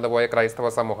വ്രതാനുഷ്ഠാനങ്ങളിലൂടെ കടന്നുപോയ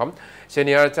ക്രൈസ്തവ സമൂഹം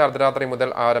ശനിയാഴ്ച അർദ്ധരാത്രി മുതൽ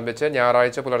ആരംഭിച്ച്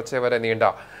ഞായറാഴ്ച പുലർച്ചെ വരെ നീണ്ട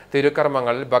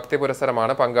തിരുക്കർമ്മങ്ങളിൽ ഭക്തി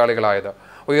പുരസരമാണ് പങ്കാളികളായത്.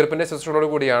 ഉയർപ്പിന്റെ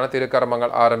ശുശ്രൂഷയോടുകൂടിയാണ് തിരുക്കർമ്മങ്ങൾ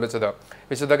ആരംഭിച്ചത്.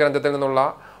 വിശുദ്ധ ഗ്രന്ഥത്തിൽ നിന്നുള്ള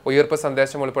ഉയർപ്പ്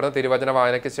സന്ദേശം ഉൾപ്പെടുന്ന തിരുവചന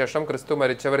വായനയ്ക്ക് ശേഷം ക്രിസ്തു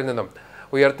മരിച്ചവരിൽ നിന്നും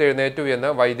ഉയർത്തെഴുന്നേറ്റു എന്ന്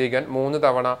വൈദികൻ 3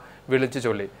 തവണ വിളിച്ചു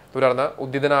ചൊല്ലി. തുടർന്ന്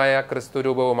ഉദ്ധിതനായ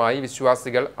ക്രിസ്തുരൂപവുമായി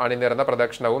വിശ്വാസികൾ അണിനിരന്ന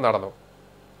പ്രദക്ഷിണവും നടന്നു.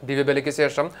 ദിവ്യബലിക്ക്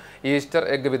ശേഷം ഈസ്റ്റർ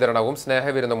എഗ് വിതരണവും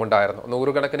സ്നേഹവിരുന്നും ഉണ്ടായിരുന്നു.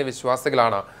 നൂറുകണക്കിന്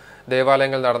വിശ്വാസികളാണ്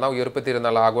ദേവാലയങ്ങളിൽ നടന്ന ഉയിർപ്പ്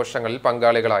തിരുനാൾ ആഘോഷങ്ങളിൽ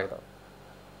പങ്കാളികളായത്.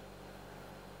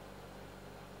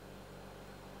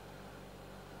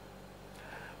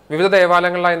 വിവിധ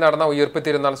ദേവാലയങ്ങളിലായി നടന്ന ഉയിർപ്പ്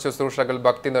തിരുനാൾ ശുശ്രൂഷകൾ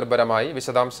ഭക്തി നിർഭരമായി.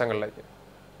 വിശദാംശങ്ങളിലേക്ക്.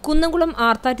 Kunnamkulam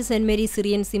Arthat saint Mary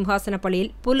Syrian സിംഹാസന പള്ളിയിൽ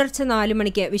പുലർച്ചെ 4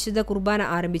 മണിക്ക് വിശുദ്ധ കുർബാന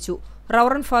ആരംഭിച്ചു.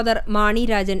 റവറന്റ് ഫാദർ മാണി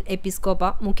രാജൻ എപ്പിസ്കോപ്പ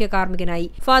മുഖ്യ കാർമ്മികനായി.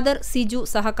 ഫാദർ സിജു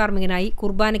സഹകാർമ്മികനായി.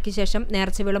 കുർബാനയ്ക്ക് ശേഷം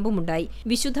നേർച്ച വിളമ്പുമുണ്ടായി.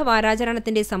 വിശുദ്ധ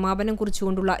വാരാചരണത്തിന്റെ സമാപനം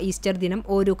കുറിച്ചുകൊണ്ടുള്ള ഈസ്റ്റർ ദിനം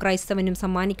ഓരോ ക്രൈസ്തവനും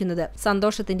സമ്മാനിക്കുന്നത്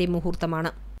സന്തോഷത്തിന്റെ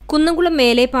മുഹൂർത്തമാണ്. കുന്നംകുളം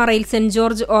മേലേപ്പാറയിൽ സെന്റ്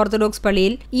ജോർജ് ഓർത്തഡോക്സ്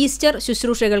പള്ളിയിൽ ഈസ്റ്റർ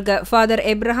ശുശ്രൂഷകൾക്ക് ഫാദർ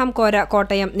എബ്രഹാം കോര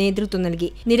കോട്ടയം നേതൃത്വം നൽകി.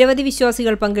 നിരവധി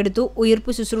വിശ്വാസികൾ പങ്കെടുത്തു.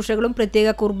 ഉയിർപ്പ് ശുശ്രൂഷകളും പ്രത്യേക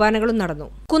കുർബാനകളും നടന്നു.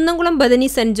 Kunnamkulam Bethany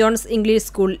saint John's English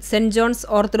school, saint John's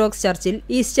orthodox ചർച്ചിൽ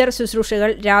ഈസ്റ്റർ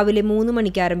ശുശ്രൂഷകൾ രാവിലെ 3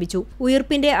 മണിക്ക് ആരംഭിച്ചു.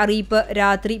 ഉയിർപ്പിന്റെ അറിയിപ്പ്,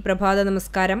 രാത്രി പ്രഭാത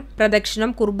നമസ്കാരം,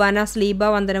 പ്രദക്ഷിണം, കുർബാന,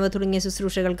 സ്ലീബ വന്ദനവ് തുടങ്ങിയ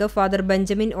ശുശ്രൂഷകൾക്ക് ഫാദർ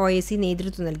ബെഞ്ചമിൻ OAC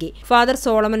നേതൃത്വം നൽകി. Father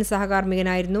Solomon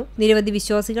സഹകാർമ്മികനായിരുന്നു. നിരവധി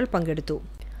വിശ്വാസികൾ പങ്കെടുത്തു.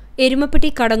 എരുമപ്പെട്ടി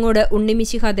കടങ്ങോട്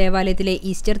ഉണ്ണിമിശിഹ ദേവാലയത്തിലെ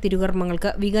ഈസ്റ്റർ തിരുകർമ്മങ്ങൾക്ക്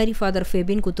വികാരി ഫാദർ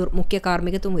ഫെബിൻ കുത്തൂർ മുഖ്യ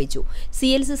കാർമ്മികത്വം വഹിച്ചു.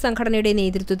 CLC സംഘടനയുടെ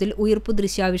നേതൃത്വത്തിൽ ഉയിർപ്പു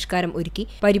ദൃശ്യാവിഷ്കാരം ഒരുക്കി.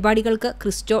 പരിപാടികൾക്ക്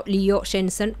ക്രിസ്റ്റോ, ലിയോ,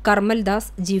 ഷെൻസൺ, കർമ്മൽ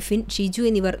ദാസ്, ജിഫിൻ, ഷിജു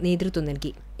എന്നിവർ നേതൃത്വം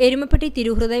നൽകി. എരുമപ്പെട്ടി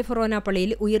തിരുഹൃദയ ഫൊറോന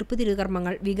പള്ളിയിൽ ഉയിർപ്പ്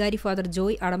തിരുകർമ്മങ്ങൾ വികാരി ഫാദർ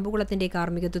ജോയ് അടമ്പുകുളത്തിന്റെ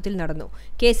കാർമ്മികത്വത്തിൽ നടന്നു.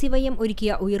 KCYM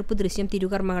ഒരുക്കിയ ഉയിർപ്പ് ദൃശ്യം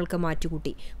തിരുകർമ്മങ്ങൾക്ക്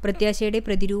മാറ്റുകൂട്ടി. പ്രത്യാശയുടെ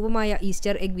പ്രതിരൂപമായ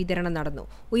ഈസ്റ്റർ എഗ് വിതരണം നടന്നു.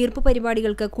 ഉയിർപ്പ്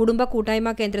പരിപാടികൾക്ക് കുടുംബ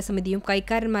കൂട്ടായ്മ കേന്ദ്ര സമിതിയും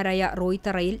കൈക്കാരന്മാരായ റോയ്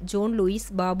തറയിൽ, John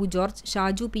Luis, Babu George,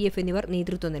 Shaju PF എന്നിവർ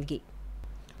നേതൃത്വം നൽകി.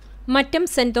 മറ്റം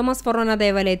സെന്റ് തോമസ് ഫൊറോന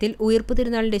ദേവാലയത്തിൽ ഉയിർപ്പ്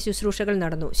തിരുനാളിന്റെ ശുശ്രൂഷകൾ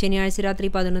നടന്നു. ശനിയാഴ്ച രാത്രി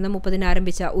 11:30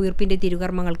 ആരംഭിച്ച ഉയിർപ്പിന്റെ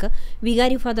തിരുകർമ്മങ്ങൾക്ക്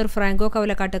വികാരി ഫാദർ ഫ്രാങ്കോ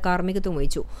കവലക്കാട്ട് കാർമ്മികത്വം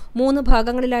വഹിച്ചു. 3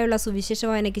 ഭാഗങ്ങളിലായുള്ള സുവിശേഷ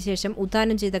വായനയ്ക്ക് ശേഷം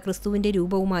ഉത്ഥാനം ചെയ്ത ക്രിസ്തുവിന്റെ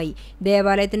രൂപവുമായി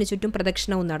ദേവാലയത്തിന് ചുറ്റും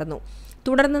പ്രദക്ഷിണവും നടന്നു.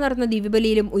 തുടർന്ന് നടന്ന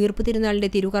ദിവ്യബലിയിലും ഉയിർപ്പ് തിരുനാളിന്റെ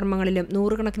തിരുകർമ്മങ്ങളിലും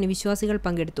നൂറുകണക്കിന് വിശ്വാസികൾ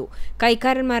പങ്കെടുത്തു.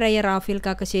 കൈക്കാരന്മാരായ Rafale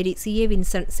Kakkassery, CA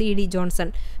Vinson, CD Johnson,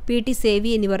 PT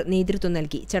സേവി എന്നിവർ നേതൃത്വം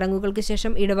നൽകി. ചടങ്ങുകൾക്ക്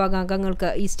ശേഷം ഇടവക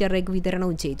അംഗങ്ങൾക്ക് ഈസ്റ്റർ എഗ്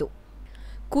വിതരണവും ചെയ്തു.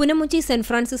 കൂനമുച്ചി സെന്റ്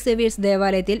ഫ്രാൻസിസ് സേവിയേഴ്സ്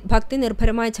ദേവാലയത്തിൽ ഭക്തി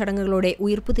നിർഭരമായ ചടങ്ങുകളോടെ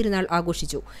ഉയിർപ്പ് തിരുനാൾ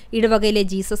ആഘോഷിച്ചു. ഇടവകയിലെ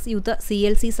ജീസസ് യൂത്ത്,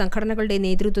 CLC സംഘടനകളുടെ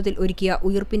നേതൃത്വത്തിൽ ഒരുക്കിയ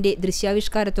ഉയിർപ്പിന്റെ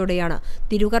ദൃശ്യാവിഷ്കാരത്തോടെയാണ്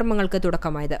തിരുകർമ്മങ്ങൾക്ക്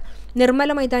തുടക്കമായത്. നിർമ്മല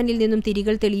മൈതാനിൽ നിന്നും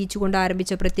തിരികൾ തെളിയിച്ചുകൊണ്ട്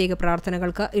ആരംഭിച്ച പ്രത്യേക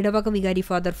പ്രാർത്ഥനകൾക്ക് ഇടവക വികാരി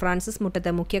ഫാദർ ഫ്രാൻസിസ്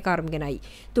മുട്ടത്ത് മുഖ്യ കാർമ്മികനായി.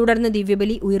 തുടർന്ന്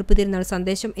ദിവ്യബലി, ഉയിർപ്പ് തിരുനാൾ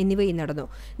സന്ദേശം എന്നിവയും നടന്നു.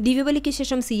 ദിവ്യബലിക്ക്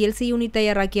ശേഷം CLC യൂണിറ്റ്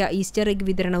തയ്യാറാക്കിയ ഈസ്റ്റർ എഗ്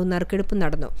വിതരണവും നറുക്കെടുപ്പും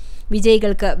നടന്നു.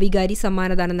 വിജയികൾക്ക് വികാരി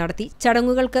സമ്മാനദാനം നടത്തി.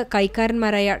 ചടങ്ങുകൾക്ക്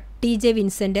കൈക്കാരന്മാരായ TJ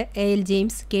Vincent, AL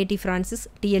James, KT Francis,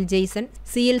 TL Jason,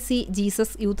 CLC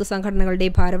Jesus youth സംഘടനകളുടെ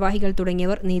ഭാരവാഹികൾ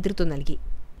തുടങ്ങിയവർ നേതൃത്വം നൽകി.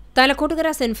 തലക്കോട്ടുകര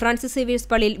സെന്റ് ഫ്രാൻസിസ് സേവിയേഴ്സ്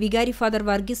പള്ളിയിൽ വികാരി ഫാദർ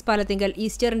വർഗീസ് പാലത്തിങ്കൽ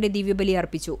ഈസ്റ്ററിന്റെ ദിവ്യബലി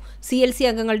അർപ്പിച്ചു. CLC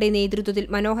അംഗങ്ങളുടെ നേതൃത്വത്തിൽ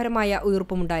മനോഹരമായ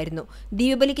ഉയിർപ്പുമുണ്ടായിരുന്നു.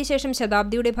 ദിവ്യബലിക്ക് ശേഷം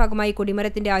ശതാബ്ദിയുടെ ഭാഗമായി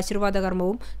കൊടിമരത്തിന്റെ ആശീർവാദ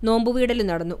കർമ്മവും നോമ്പുവീടലും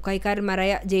നടന്നു.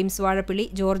 കൈക്കാരന്മാരായ James Vazhappilly,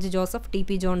 George Joseph,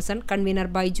 TP Johnson, convener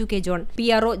Baiju K John,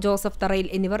 PRO Joseph തറയിൽ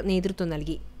എന്നിവർ നേതൃത്വം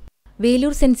നൽകി.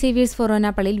 വേലൂർ സെന്റ് സേവിയേഴ്സ് ഫൊറോന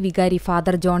പള്ളിയിൽ വികാരി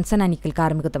ഫാദർ ജോൺസൺ അനിക്കൽ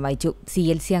കാർമ്മികത്വം വഹിച്ചു.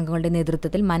 CLC അംഗങ്ങളുടെ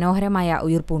നേതൃത്വത്തിൽ മനോഹരമായ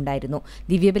ഉയിർപ്പുണ്ടായിരുന്നു.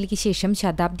 ദിവ്യബലിക്ക് ശേഷം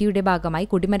ശതാബ്ദിയുടെ ഭാഗമായി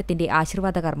കൊടിമരത്തിന്റെ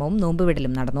ആശീർവാദ കർമ്മവും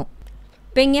നോമ്പുവിടലും നടന്നു.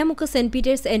 Pengamuck saint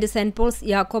Peter's and saint Paul's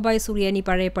Yakobaya സുറിയാനി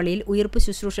പഴയ പള്ളിയിൽ ഉയിർപ്പ്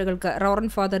ശുശ്രൂഷകൾക്ക്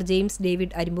reverend father James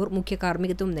David Arimpur മുഖ്യ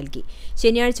കാർമ്മികത്വം നൽകി.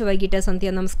 ശനിയാഴ്ച വൈകിട്ട്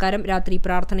സന്ധ്യാനമസ്കാരം, രാത്രി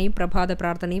പ്രാർത്ഥനയും പ്രഭാത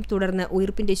പ്രാർത്ഥനയും, തുടർന്ന്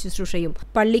ഉയിർപ്പിന്റെ ശുശ്രൂഷയും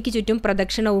പള്ളിക്ക് ചുറ്റും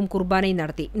പ്രദക്ഷിണവും കുർബാനയും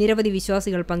നടത്തി. നിരവധി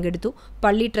വിശ്വാസികൾ പങ്കെടുത്തു.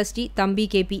 പള്ളി trustee Thampi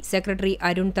KP, secretary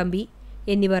Arun Thampi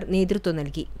എന്നിവർ നേതൃത്വം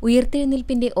നൽകി.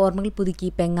 ഉയർത്തെഴുന്നേൽപ്പിന്റെ ഓർമ്മകൾ പുതുക്കി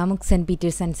Pengamuck saint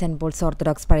Peter's and saint Paul's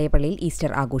orthodox പഴയ പള്ളിയിൽ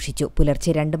ഈസ്റ്റർ ആഘോഷിച്ചു.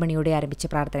 പുലർച്ചെ 2 മണിയോടെ ആരംഭിച്ച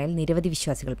പ്രാർത്ഥനയിൽ നിരവധി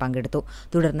വിശ്വാസികൾ പങ്കെടുത്തു.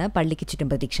 തുടർന്ന് പള്ളിക്ക്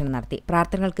ചുറ്റും പ്രദക്ഷിണം നടത്തി.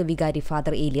 പ്രാർത്ഥനകൾക്ക് വികാരി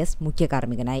ഫാദർ ഏലിയസ് മുഖ്യ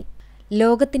കാർമ്മികനായി.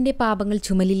 ലോകത്തിന്റെ പാപങ്ങൾ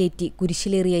ചുമലിലേറ്റി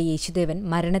കുരിശിലേറിയ യേശുദേവൻ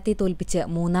മരണത്തെ തോൽപ്പിച്ച്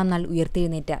 3-ാം നാൾ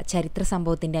ഉയർത്തെഴുന്നേറ്റ ചരിത്ര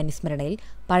സംഭവത്തിന്റെ അനുസ്മരണയിൽ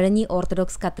പഴഞ്ഞി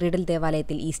ഓർത്തഡോക്സ് കത്തീഡ്രൽ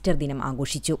ദേവാലയത്തിൽ ഈസ്റ്റർ ദിനം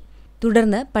ആഘോഷിച്ചു.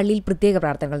 തുടർന്ന് പള്ളിയിൽ പ്രത്യേക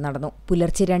പ്രാർത്ഥനകൾ നടന്നു.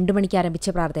 പുലർച്ചെ 2 മണിക്ക് ആരംഭിച്ച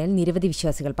പ്രാർത്ഥനയിൽ നിരവധി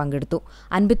വിശ്വാസികൾ പങ്കെടുത്തു.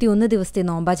 51 ദിവസത്തെ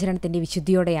നോമ്പാചരണത്തിന്റെ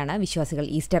വിശുദ്ധിയോടെയാണ് വിശ്വാസികൾ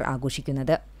ഈസ്റ്റർ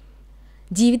ആഘോഷിക്കുന്നത്.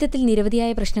 ജീവിതത്തിൽ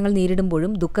നിരവധിയായ പ്രശ്നങ്ങൾ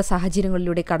നേരിടുമ്പോഴും ദുഃഖ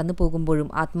സാഹചര്യങ്ങളിലൂടെ കടന്നുപോകുമ്പോഴും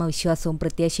ആത്മവിശ്വാസവും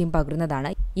പ്രത്യാശയും പകരുന്നതാണ്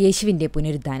യേശുവിന്റെ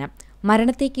പുനരുദ്ധാനം.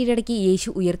 മരണത്തെ കീഴടക്കി യേശു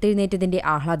ഉയർത്തെഴുന്നേറ്റതിന്റെ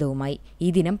ആഹ്ലാദവുമായി ഈ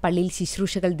ദിനം പള്ളിയിൽ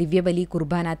ശുശ്രൂഷകൾ, ദിവ്യബലി,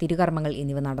 കുർബാന, തിരുകർമ്മങ്ങൾ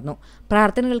എന്നിവ നടന്നു.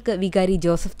 പ്രാർത്ഥനകൾക്ക് വികാരി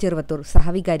ജോസഫ് ചെറുവത്തൂർ,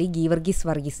 സഹവികാരി ഗീവർഗീസ്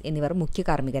വർഗീസ് എന്നിവർ മുഖ്യ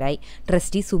കാർമ്മികരായി.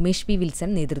 ട്രസ്റ്റി സുമേഷ് P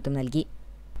വിൽസൺ നേതൃത്വം നൽകി.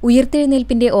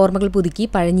 ഉയർത്തെഴുന്നേൽപ്പിന്റെ ഓർമ്മകൾ പുതുക്കി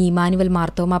പഴഞ്ഞി ഇമാനുവൽ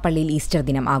മാർത്തോമ പള്ളിയിൽ ഈസ്റ്റർ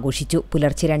ദിനം ആഘോഷിച്ചു.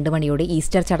 പുലർച്ചെ 2 മണിയോടെ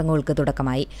ഈസ്റ്റർ ചടങ്ങുകൾക്ക്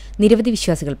തുടക്കമായി. നിരവധി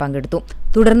വിശ്വാസികൾ പങ്കെടുത്തു.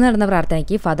 തുടർന്ന് നടന്ന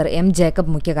പ്രാർത്ഥനയ്ക്ക് ഫാദർ എം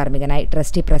ജേക്കബ് മുഖ്യ കാർമ്മികനായി,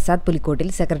 trustee Prasad Pulikkottil,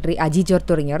 secretary Aji George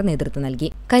തുടങ്ങിയവർ നേതൃത്വം നൽകി.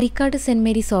 കരിക്കാട് സെന്റ്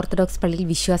മേരീസ് ഓർത്തഡോക്സ് പള്ളിയിൽ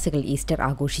വിശ്വാസികൾ ഈസ്റ്റർ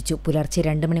ആഘോഷിച്ചു. പുലർച്ചെ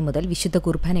 2 മണി മുതൽ വിശുദ്ധ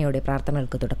കുർബാനയോടെ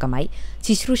പ്രാർത്ഥനകൾക്ക് തുടക്കമായി.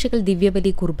 ശുശ്രൂഷകൾ,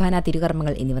 ദിവ്യബലി, കുർബാന,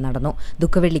 തിരുകർമ്മങ്ങൾ എന്നിവ നടന്നു.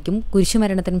 ദുഃഖവെള്ളിക്കും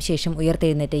കുരിശുമരണത്തിനും ശേഷം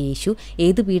ഉയർത്തെഴുന്നേറ്റ യേശു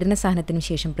ഏത് പീഡന സഹനത്തിനും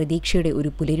ശേഷം പ്രതീക്ഷയുടെ ഒരു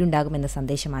പുലരുണ്ടാകുമെന്ന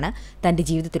സന്ദേശമാണ് തന്റെ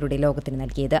ജീവിതത്തിലൂടെ ലോകത്തിന്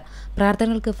നൽകിയത്.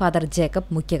 പ്രാർത്ഥനകൾക്ക് ഫാദർ ജേക്കബ്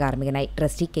മുഖ്യ കാർമ്മികനായി,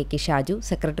 trustee K Shaju,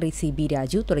 secretary CB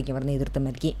Raju തുടങ്ങിയവർ നേതൃത്വം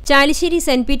നൽകി. Chalissery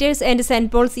saint Peter's and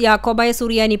saint Paul's Yakobaya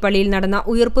സുറിയാനി പള്ളിയിൽ നടന്ന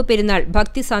ഉയിർപ്പ് പെരുന്നാൾ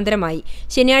ഭക്തിസാന്ദ്രമായി.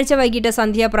 ശനിയാഴ്ച വൈകിട്ട്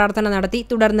സന്ധ്യാപ്രാർത്ഥന നടത്തി.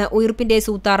 തുടർന്ന് ഉയിർപ്പിന്റെ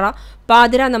സൂത്താറ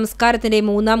പാതിര നമസ്കാരത്തിന്റെ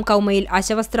 3-ാം കൗമയിൽ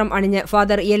അശവസ്ത്രം അണിഞ്ഞ്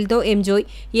ഫാദർ എൽദോ എം ജോയ്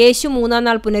യേശു 3-ാം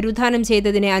നാൾ പുനരുത്ഥാനം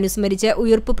ചെയ്തതിനെ അനുസ്മരിച്ച്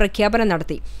ഉയിർപ്പ് പ്രഖ്യാപനം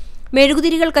നടത്തി.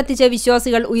 മെഴുകുതിരികൾ കത്തിച്ച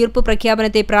വിശ്വാസികൾ ഉയിർപ്പ്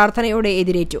പ്രഖ്യാപനത്തെ പ്രാർത്ഥനയോടെ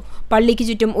എതിരേറ്റു. പള്ളിക്ക്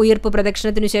ചുറ്റും ഉയിർപ്പ്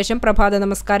പ്രദക്ഷിണത്തിനുശേഷം പ്രഭാത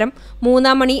നമസ്കാരം,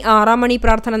 3-ാം മണി, 6-ാം മണി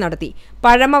പ്രാർത്ഥന നടത്തി.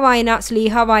 പഴമ വായന,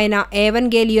 ശ്ലീഹ വായന,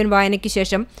 ഏവൻഗേലിയോൻ വായനയ്ക്കു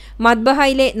ശേഷം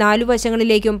മദ്ബഹയിലെ 4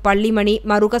 വശങ്ങളിലേക്കും പള്ളിമണി,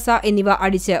 മറുകസ എന്നിവ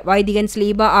അടിച്ച് വൈദികൻ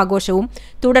സ്ലീബ ആഘോഷവും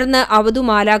തുടർന്ന് അവധു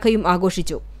മാലാഖയും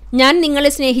ആഘോഷിച്ചു. ഞാൻ നിങ്ങളെ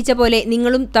സ്നേഹിച്ച പോലെ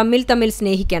നിങ്ങളും തമ്മിൽ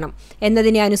സ്നേഹിക്കണം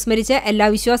എന്നതിനെ അനുസ്മരിച്ച് എല്ലാ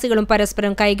വിശ്വാസികളും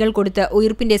പരസ്പരം കൈകൾ കൊടുത്ത്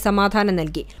ഉയിർപ്പിന്റെ സമാധാനം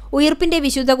നൽകി. ഉയിർപ്പിന്റെ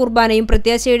വിശുദ്ധ കുർബാനയും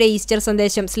പ്രത്യാശയുടെ ഈസ്റ്റർ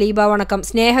സന്ദേശം, സ്ലീബ വണക്കം,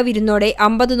 സ്നേഹവിരുന്നോടെ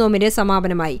 50 നോമ്പിന്റെ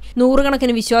സമാപനമായി. 100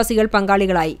 കണക്കിന് വിശ്വാസികൾ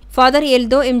പങ്കാളികളായി. Father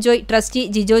Eldho M Joy, trustee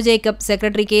Jijo Jacob,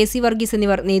 secretary KC Varghese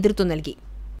എന്നിവർ നേതൃത്വം നൽകി.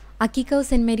 അക്കിക്കാവ്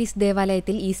സെന്റ് മേരീസ്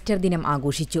ദേവാലയത്തിൽ ഈസ്റ്റർ ദിനം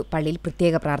ആഘോഷിച്ചു. പള്ളിയിൽ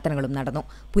പ്രത്യേക പ്രാർത്ഥനകളും നടന്നു.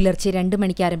 പുലർച്ചെ 2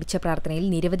 മണിക്ക് ആരംഭിച്ച പ്രാർത്ഥനയിൽ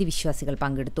നിരവധി വിശ്വാസികൾ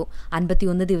പങ്കെടുത്തു.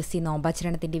 51 ദിവസത്തെ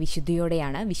നോമ്പാചരണത്തിന്റെ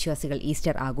വിശുദ്ധിയോടെയാണ് വിശ്വാസികൾ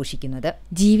ഈസ്റ്റർ ആഘോഷിക്കുന്നത്.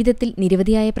 ജീവിതത്തിൽ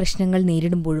നിരവധിയായ പ്രശ്നങ്ങൾ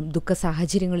നേരിടുമ്പോഴും ദുഃഖ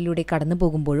സാഹചര്യങ്ങളിലൂടെ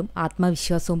കടന്നുപോകുമ്പോഴും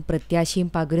ആത്മവിശ്വാസവും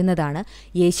പ്രത്യാശയും പകരുന്നതാണ്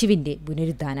യേശുവിന്റെ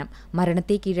പുനരുത്ഥാനം.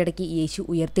 മരണത്തെ കീഴടക്കി യേശു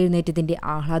ഉയർത്തെഴുന്നേറ്റത്തിന്റെ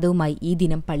ആഹ്ലാദവുമായി ഈ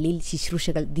ദിനം പള്ളിയിൽ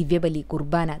ശുശ്രൂഷകൾ, ദിവ്യബലി,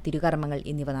 കുർബാന, തിരുകർമ്മങ്ങൾ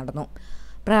എന്നിവ നടന്നു.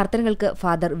 പ്രാർത്ഥനകൾക്ക്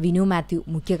ഫാദർ വിനു മാത്യു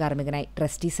മുഖ്യ കാർമ്മികനായി,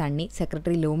 ട്രസ്റ്റി സണ്ണി,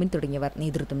 സെക്രട്ടറി ലോമിൻ തുടങ്ങിയവർ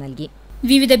നേതൃത്വം നൽകി.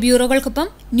 വിവിധ ബ്യൂറോകൾക്കൊപ്പം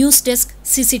news desk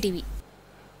CCTV.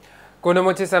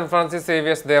 കുനുമുച്ചി saint Francis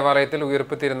Xavier's ദേവാലയത്തിൽ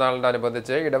ഉയിർപ്പ്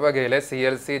തിരുനാളിനോടനുബന്ധിച്ച് ഇടവകയിലെ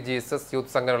CLC ജീസസ്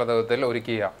യൂത്ത് സംഘടനയുടെ നേതൃത്വത്തിൽ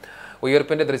ഒരുക്കിയ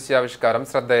ഉയിർപ്പിന്റെ ദൃശ്യാവിഷ്കാരം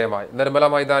ശ്രദ്ധേയമായി. നിർമ്മല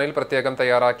മൈതാനിൽ പ്രത്യേകം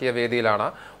തയ്യാറാക്കിയ വേദിയിലാണ്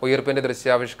ഉയിർപ്പിന്റെ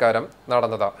ദൃശ്യാവിഷ്കാരം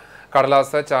നടന്നത്.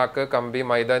 കടലാസ്, ചാക്ക്, കമ്പി,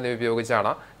 മൈദ എന്നിവ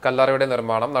ഉപയോഗിച്ചാണ് കല്ലറയുടെ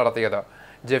നിർമ്മാണം നടത്തിയത്.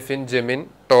 ജെഫിൻ, ജെമിൻ,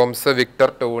 ടോംസ്, വിക്ടർ,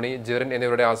 ടോണി, ജെറിൻ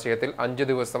എന്നിവരുടെ ആശയത്തിൽ 5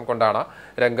 ദിവസം കൊണ്ടാണ്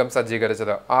രംഗം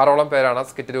സജ്ജീകരിച്ചത്. 6ഓളം പേരാണ്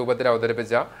സ്കിറ്റ് രൂപത്തിൽ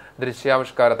അവതരിപ്പിച്ച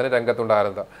ദൃശ്യാവിഷ്കാരത്തിന്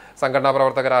രംഗത്തുണ്ടായിരുന്നത്. സംഘടനാ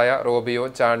പ്രവർത്തകരായ Rubio,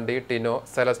 Chandy, Tino,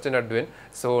 Celestine Edwin,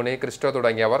 Sony, Cristo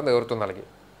തുടങ്ങിയവർ നേതൃത്വം നൽകി.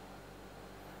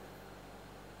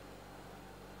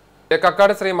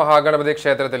 കക്കാട് ശ്രീ മഹാഗണപതി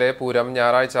ക്ഷേത്രത്തിലെ പൂരം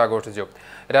ഞായറാഴ്ച ആഘോഷിച്ചു.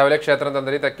 രാവിലെ ക്ഷേത്രം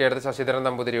തന്ത്രി തെക്കേടത്ത് ശശിധരൻ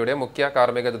നമ്പൂതിരിയുടെ മുഖ്യ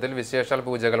കാർമ്മികത്വത്തിൽ വിശേഷാൽ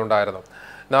പൂജകളുണ്ടായിരുന്നു.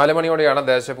 4 മണിയോടെയാണ്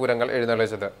ദേശപൂരങ്ങൾ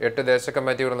എഴുന്നള്ളിച്ചത്. 8 ദേശ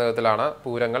കമ്മിറ്റിയുടെ നേതൃത്വത്തിലാണ്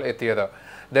പൂരങ്ങൾ എത്തിയത്.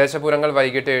 ദേശപൂരങ്ങൾ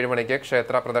വൈകിട്ട് 7 മണിക്ക്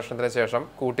ക്ഷേത്ര പ്രദർശനത്തിന് ശേഷം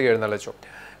കൂട്ടിയെഴുന്നള്ളിച്ചു.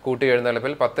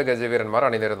 കൂട്ടിയെഴുന്നള്ളിപ്പിൽ 10 ഗജവീരന്മാർ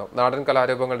അണിനിരന്നു. നാടൻ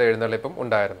കലാരൂപങ്ങളുടെ എഴുന്നള്ളിപ്പും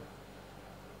ഉണ്ടായിരുന്നു.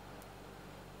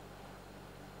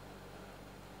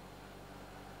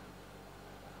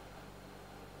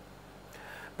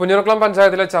 പുന്നൂർക്കുളം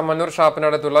പഞ്ചായത്തിലെ ചമ്മന്നൂർ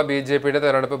ഷാപ്പിനടുത്തുള്ള BJPയുടെ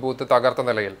തെരഞ്ഞെടുപ്പ് ബൂത്ത് തകർത്ത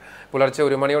നിലയിൽ. പുലർച്ചെ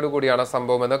 1 മണിയോടുകൂടിയാണ്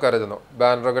സംഭവമെന്ന് കരുതുന്നു.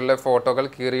 ബാനറുകളിലെ ഫോട്ടോകൾ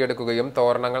കീറിയെടുക്കുകയും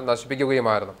തോരണങ്ങൾ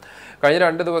നശിപ്പിക്കുകയുമായിരുന്നു. കഴിഞ്ഞ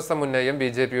 2 ദിവസം മുന്നേയും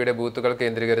BJPയുടെ ബൂത്തുകൾ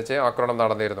കേന്ദ്രീകരിച്ച് ആക്രമണം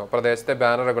നടന്നിരുന്നു. പ്രദേശത്തെ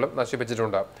ബാനറുകളും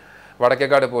നശിപ്പിച്ചിട്ടുണ്ട്.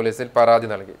 വടക്കേക്കാട് പോലീസിൽ പരാതി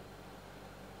നൽകി.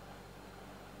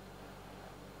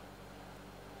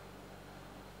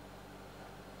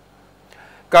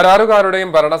 കരാറുകാരുടെയും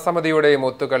ഭരണസമിതിയുടെയും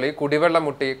ഒത്തുകളി, കുടിവെള്ളം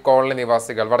മുട്ടി കോളനി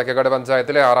നിവാസികൾ. വടക്കേക്കാട്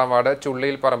പഞ്ചായത്തിലെ 6-ാം വാർഡ്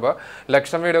ചുള്ളിയിൽ പറമ്പ്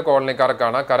ലക്ഷം വീട്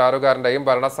കോളനിക്കാർക്കാണ് കരാറുകാരന്റെയും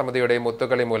ഭരണസമിതിയുടെയും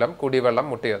ഒത്തുകളി മൂലം കുടിവെള്ളം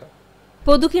മുട്ടിയത്.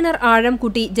 പൊതുകിണർ ആഴം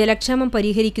കൂട്ടി ജലക്ഷാമം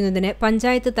പരിഹരിക്കുന്നതിന്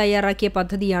പഞ്ചായത്ത് തയ്യാറാക്കിയ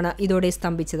പദ്ധതിയാണ് ഇതോടെ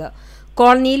സ്തംഭിച്ചത്.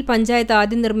 കോളനിയിൽ പഞ്ചായത്ത്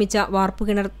ആദ്യം നിർമ്മിച്ച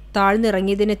വാർപ്പുകിണർ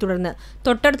താഴ്ന്നിറങ്ങിയതിനെ തുടർന്ന്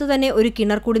തൊട്ടടുത്ത് തന്നെ ഒരു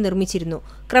കിണർ കൂടി നിർമ്മിച്ചിരുന്നു.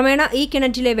 ക്രമേണ ഈ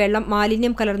കിണറ്റിലെ വെള്ളം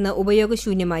മാലിന്യം കലർന്ന്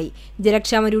ഉപയോഗശൂന്യമായി.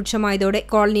 ജലക്ഷാമം രൂക്ഷമായതോടെ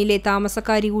കോളനിയിലെ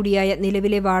താമസക്കാരി കൂടിയായ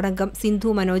നിലവിലെ വാർഡംഗം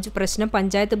സിന്ധു മനോജ് പ്രശ്നം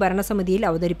പഞ്ചായത്ത് ഭരണസമിതിയിൽ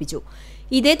അവതരിപ്പിച്ചു.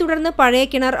 ഇതേ തുടർന്ന് പഴയ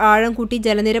കിണർ ആഴം കൂട്ടി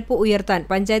ജലനിരപ്പ് ഉയർത്താൻ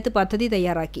പഞ്ചായത്ത് പദ്ധതി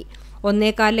തയ്യാറാക്കി.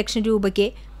 1.25 ലക്ഷം രൂപയ്ക്ക്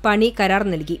പണി കരാർ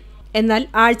നൽകി. എന്നാൽ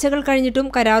ആഴ്ചകൾ കഴിഞ്ഞിട്ടും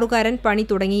കരാറുകാരൻ പണി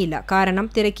തുടങ്ങിയില്ല. കാരണം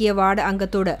തിരക്കിയ വാർഡ്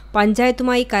അംഗത്തോട്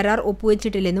പഞ്ചായത്തുമായി കരാർ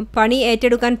ഒപ്പുവെച്ചിട്ടില്ലെന്നും പണി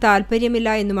ഏറ്റെടുക്കാൻ താൽപര്യമില്ല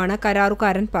എന്നുമാണ്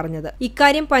കരാറുകാരൻ പറഞ്ഞത്.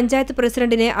 ഇക്കാര്യം പഞ്ചായത്ത്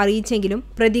പ്രസിഡന്റിനെ അറിയിച്ചെങ്കിലും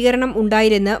പ്രതികരണം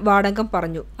ഉണ്ടായില്ലെന്ന് വാർഡംഗം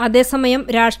പറഞ്ഞു. അതേസമയം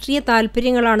രാഷ്ട്രീയ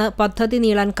താൽപര്യങ്ങളാണ് പദ്ധതി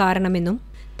നീളാൻ കാരണമെന്നും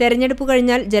തെരഞ്ഞെടുപ്പ്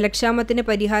കഴിഞ്ഞാൽ ജലക്ഷാമത്തിന്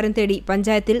പരിഹാരം തേടി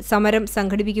പഞ്ചായത്തിൽ സമരം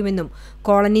സംഘടിപ്പിക്കുമെന്നും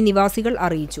കോളനി നിവാസികൾ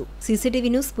അറിയിച്ചു. CCTV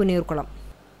news Punnayurkulam.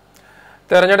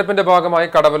 തെരഞ്ഞെടുപ്പിന്റെ ഭാഗമായി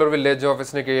കടവലൂർ വില്ലേജ്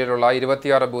ഓഫീസിന് കീഴിലുള്ള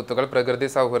 26 ബൂത്തുകൾ പ്രകൃതി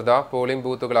സൗഹൃദ polling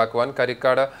ബൂത്തുകളാക്കുവാൻ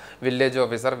Karikkad village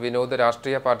officer Vinod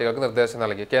രാഷ്ട്രീയ പാർട്ടികൾക്ക് നിർദ്ദേശം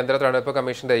നൽകി. കേന്ദ്ര തെരഞ്ഞെടുപ്പ്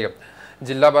കമ്മീഷന്റെയും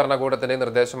ജില്ലാ ഭരണകൂടത്തിന്റെയും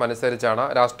നിർദ്ദേശം അനുസരിച്ചാണ്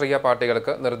രാഷ്ട്രീയ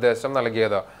പാർട്ടികൾക്ക് നിർദ്ദേശം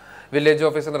നൽകിയത്. വില്ലേജ്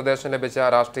ഓഫീസർ നിർദ്ദേശം ലഭിച്ച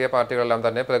രാഷ്ട്രീയ പാർട്ടികളെല്ലാം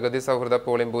തന്നെ പ്രകൃതി സൗഹൃദ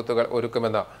പോളിംഗ് ബൂത്തുകൾ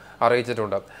ഒരുക്കുമെന്ന്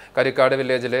അറിയിച്ചിട്ടുണ്ട്. കരിക്കാട്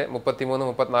വില്ലേജിലെ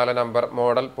 33-34 നമ്പർ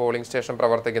മോഡൽ പോളിംഗ് സ്റ്റേഷൻ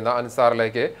പ്രവർത്തിക്കുന്ന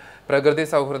അൻസാറിലേക്ക് പ്രകൃതി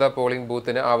സൗഹൃദ പോളിംഗ്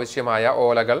ബൂത്തിന് ആവശ്യമായ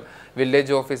ഓലകൾ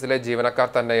വില്ലേജ് ഓഫീസിലെ ജീവനക്കാർ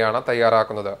തന്നെയാണ്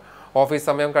തയ്യാറാക്കുന്നത്. ഓഫീസ്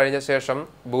സമയം കഴിഞ്ഞ ശേഷം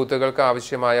ബൂത്തുകൾക്ക്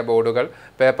ആവശ്യമായ ബോർഡുകൾ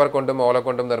പേപ്പർ കൊണ്ടും ഓല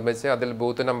കൊണ്ടും നിർമ്മിച്ച് അതിൽ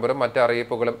ബൂത്ത് നമ്പറും മറ്റ്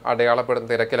അറിയിപ്പുകളും അടയാളപ്പെടുന്ന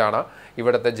തിരക്കിലാണ്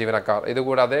ഇവിടുത്തെ ജീവനക്കാർ.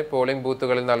 ഇതുകൂടാതെ പോളിംഗ്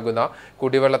ബൂത്തുകളിൽ നൽകുന്ന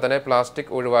കുടിവെള്ളത്തിന്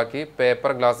പ്ലാസ്റ്റിക് ഒഴിവാക്കി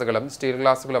പേപ്പർ ഗ്ലാസുകളും സ്റ്റീൽ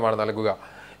ഗ്ലാസുകളുമാണ് നൽകുക.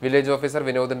 വില്ലേജ് ഓഫീസർ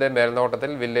വിനോദിന്റെ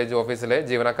മേൽനോട്ടത്തിൽ വില്ലേജ് ഓഫീസിലെ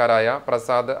ജീവനക്കാരായ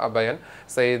പ്രസാദ്, അഭയൻ,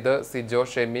 സെയ്ദ്, സിജോ,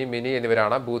 ഷെമി, മിനി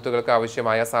എന്നിവരാണ് ബൂത്തുകൾക്ക്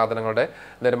ആവശ്യമായ സാധനങ്ങളുടെ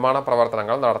നിർമ്മാണ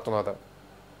പ്രവർത്തനങ്ങൾ നടത്തുന്നത്.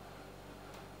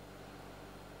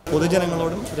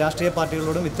 പൊതുജനങ്ങളോടും രാഷ്ട്രീയ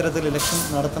പാർട്ടികളോടും ഇത്തരത്തിൽ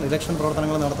ഇലക്ഷൻ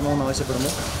പ്രവർത്തനങ്ങൾ നടത്തണമെന്ന്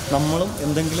ആവശ്യപ്പെടുന്നു. നമ്മളും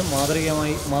എന്തെങ്കിലും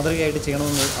മാതൃകയായിട്ട്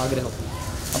ചെയ്യണമെന്ന് ആഗ്രഹം.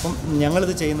 അപ്പം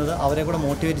ഞങ്ങളിത് ചെയ്യുന്നത് അവരെ കൂടെ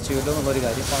മോട്ടിവേറ്റ് ചെയ്യുമല്ലോ എന്നുള്ളൊരു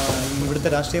കാര്യം. ഇവിടുത്തെ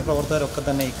രാഷ്ട്രീയ പ്രവർത്തകരൊക്കെ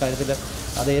തന്നെ ഇക്കാര്യത്തിൽ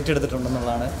അത്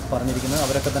ഏറ്റെടുത്തിട്ടുണ്ടെന്നുള്ളതാണ് പറഞ്ഞിരിക്കുന്നത്.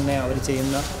 അവരൊക്കെ തന്നെ അവർ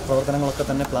ചെയ്യുന്ന പ്രവർത്തനങ്ങളൊക്കെ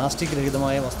തന്നെ പ്ലാസ്റ്റിക്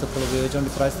രഹിതമായ വസ്തുക്കൾ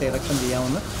ഉപയോഗിച്ചുകൊണ്ട് ഇപ്രാവശ്യത്തെ ഇലക്ഷൻ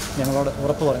ചെയ്യാമെന്ന് ഞങ്ങളോട്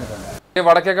ഉറപ്പ് പറഞ്ഞിട്ടുണ്ട്.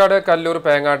 വടക്കേക്കാട് കല്ലൂർ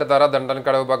പേങ്ങാട്ടുതറ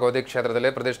ദണ്ഡൻകടവ് ഭഗവതി ക്ഷേത്രത്തിലെ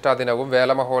പ്രതിഷ്ഠാ ദിനവും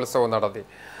വേലമഹോത്സവവും നടത്തി.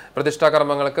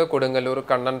 പ്രതിഷ്ഠാകർമ്മങ്ങൾക്ക് കൊടുങ്ങല്ലൂർ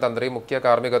കണ്ണൻ തന്ത്രി മുഖ്യ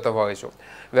കാർമ്മികത്വം വഹിച്ചു.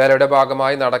 വേലയുടെ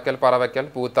ഭാഗമായി നടക്കൽ, പറവയ്ക്കൽ,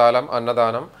 പൂത്താലം,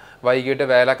 അന്നദാനം, വൈകിട്ട്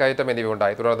വേലക്കയറ്റം എന്നിവ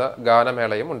ഉണ്ടായി. തുടർന്ന്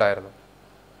ഗാനമേളയും ഉണ്ടായിരുന്നു.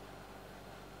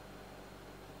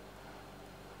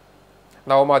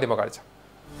 നവമാധ്യമ കാഴ്ച.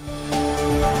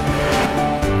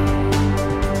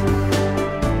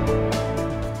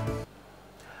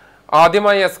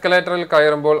 ആദ്യമായി എസ്കലേറ്ററിൽ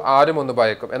കയറുമ്പോൾ ആരും ഒന്ന്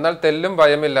ഭയക്കും. എന്നാൽ തെല്ലും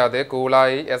ഭയമില്ലാതെ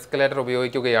കൂളായി എസ്കലേറ്റർ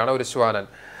ഉപയോഗിക്കുകയാണ് ഒരു ശ്വാനൻ.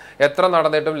 എത്ര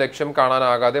നടന്നിട്ടും ലക്ഷ്യം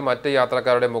കാണാനാകാതെ മറ്റ്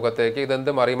യാത്രക്കാരുടെ മുഖത്തേക്ക്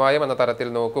ഇതെന്ത് മറിമായം എന്ന തരത്തിൽ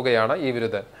നോക്കുകയാണ് ഈ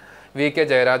വിരുദ്ധൻ. VK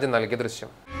ജയരാജൻ നൽകിയ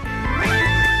ദൃശ്യം.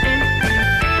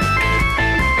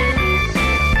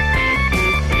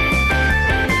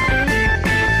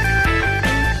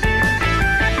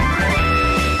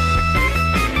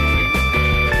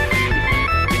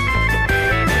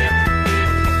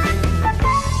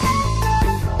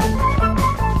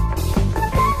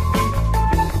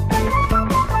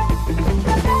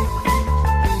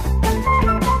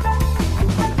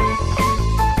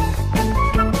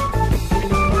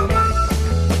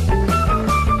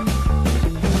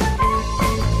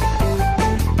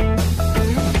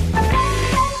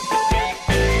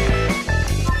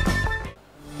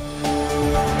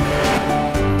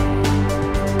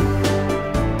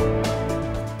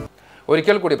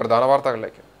 ഒരിക്കൽ കൂടി പ്രധാന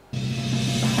വാർത്തകളിലേക്ക്.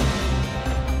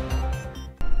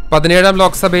 17ാം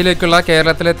ലോക്സഭയിലേക്കുള്ള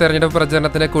കേരളത്തിലെ തെരഞ്ഞെടുപ്പ്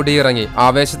പ്രചരണത്തിന് കൊടിയിറങ്ങി.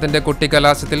 ആവേശത്തിന്റെ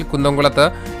കുട്ടിക്കലാശത്തിൽ കുന്നംകുളത്ത്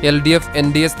LDF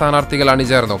NDA സ്ഥാനാർത്ഥികൾ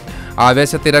അണിചേർന്നു.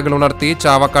 ആവേശത്തിരകളുണർത്തി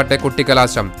ചാവക്കാട്ടെ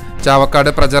കുട്ടിക്കലാശം.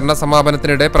 ചാവക്കാട് പ്രചരണ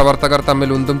സമാപനത്തിനിടെ പ്രവർത്തകർ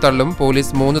തമ്മിൽ ഉന്തും തള്ളും.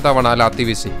 പോലീസ് 3 തവണ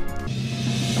ലാത്തിവീശി.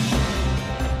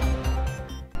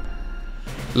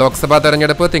 ലോക്സഭാ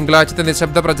തെരഞ്ഞെടുപ്പ് തിങ്കളാഴ്ചത്തെ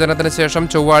നിശബ്ദ പ്രചരണത്തിന് ശേഷം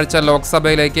ചൊവ്വാഴ്ച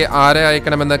ലോക്സഭയിലേക്ക് ആരെ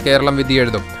അയക്കണമെന്ന് കേരളം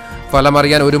വിധിയെഴുതും.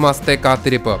 ഫലമറിയാൻ 1 മാസത്തെ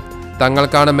കാത്തിരിപ്പ്.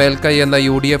 തങ്ങൾക്കാണ് മേൽക്കൈ എന്ന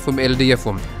UDF-ഉം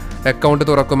LDF-ഉം. അക്കൗണ്ട്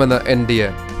തുറക്കുമെന്ന് NDA.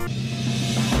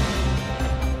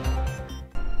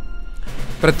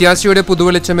 പ്രത്യാശയുടെ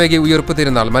പുതുവെളിച്ചമേകി ഉയർപ്പ്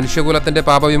തിരുനാൾ. മനുഷ്യകുലത്തിന്റെ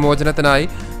പാപവിമോചനത്തിനായി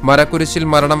മരക്കുരിശിൽ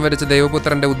മരണം വരിച്ച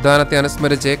ദൈവപുത്രന്റെ ഉദ്ധാനത്തെ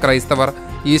അനുസ്മരിച്ച് ക്രൈസ്തവർ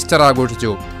ഈസ്റ്റർ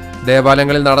ആഘോഷിച്ചു.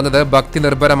 ദേവാലയങ്ങളിൽ നടന്നത് ഭക്തി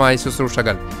നിർഭരമായ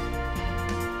ശുശ്രൂഷകൾ.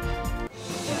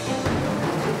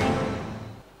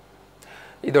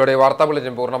 ഇതോടെ വാർത്താ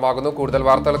ബുള്ളറ്റിൻ പൂർണ്ണമാകുന്നു. കൂടുതൽ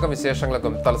വാർത്തകൾക്കും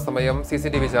വിശേഷങ്ങൾക്കും തത്സമയം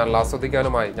CCTV ചാനൽ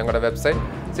ആസ്വദിക്കാനുമായി ഞങ്ങളുടെ വെബ്സൈറ്റ്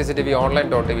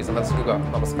cctv.online.tv സന്ദർശിക്കുക.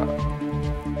 നമസ്കാരം.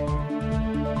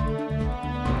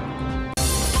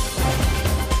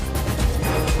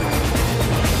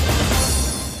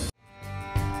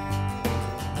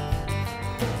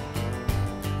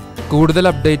 കൂടുതൽ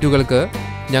അപ്ഡേറ്റുകൾക്ക്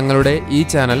ഞങ്ങളുടെ ഈ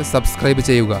ചാനൽ സബ്സ്ക്രൈബ്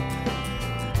ചെയ്യുക.